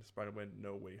 and Spider-Man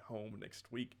No Way Home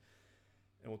next week.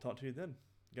 And we'll talk to you then.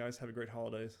 Guys, have a great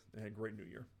holidays and a great new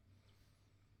year.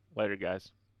 Later,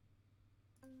 guys.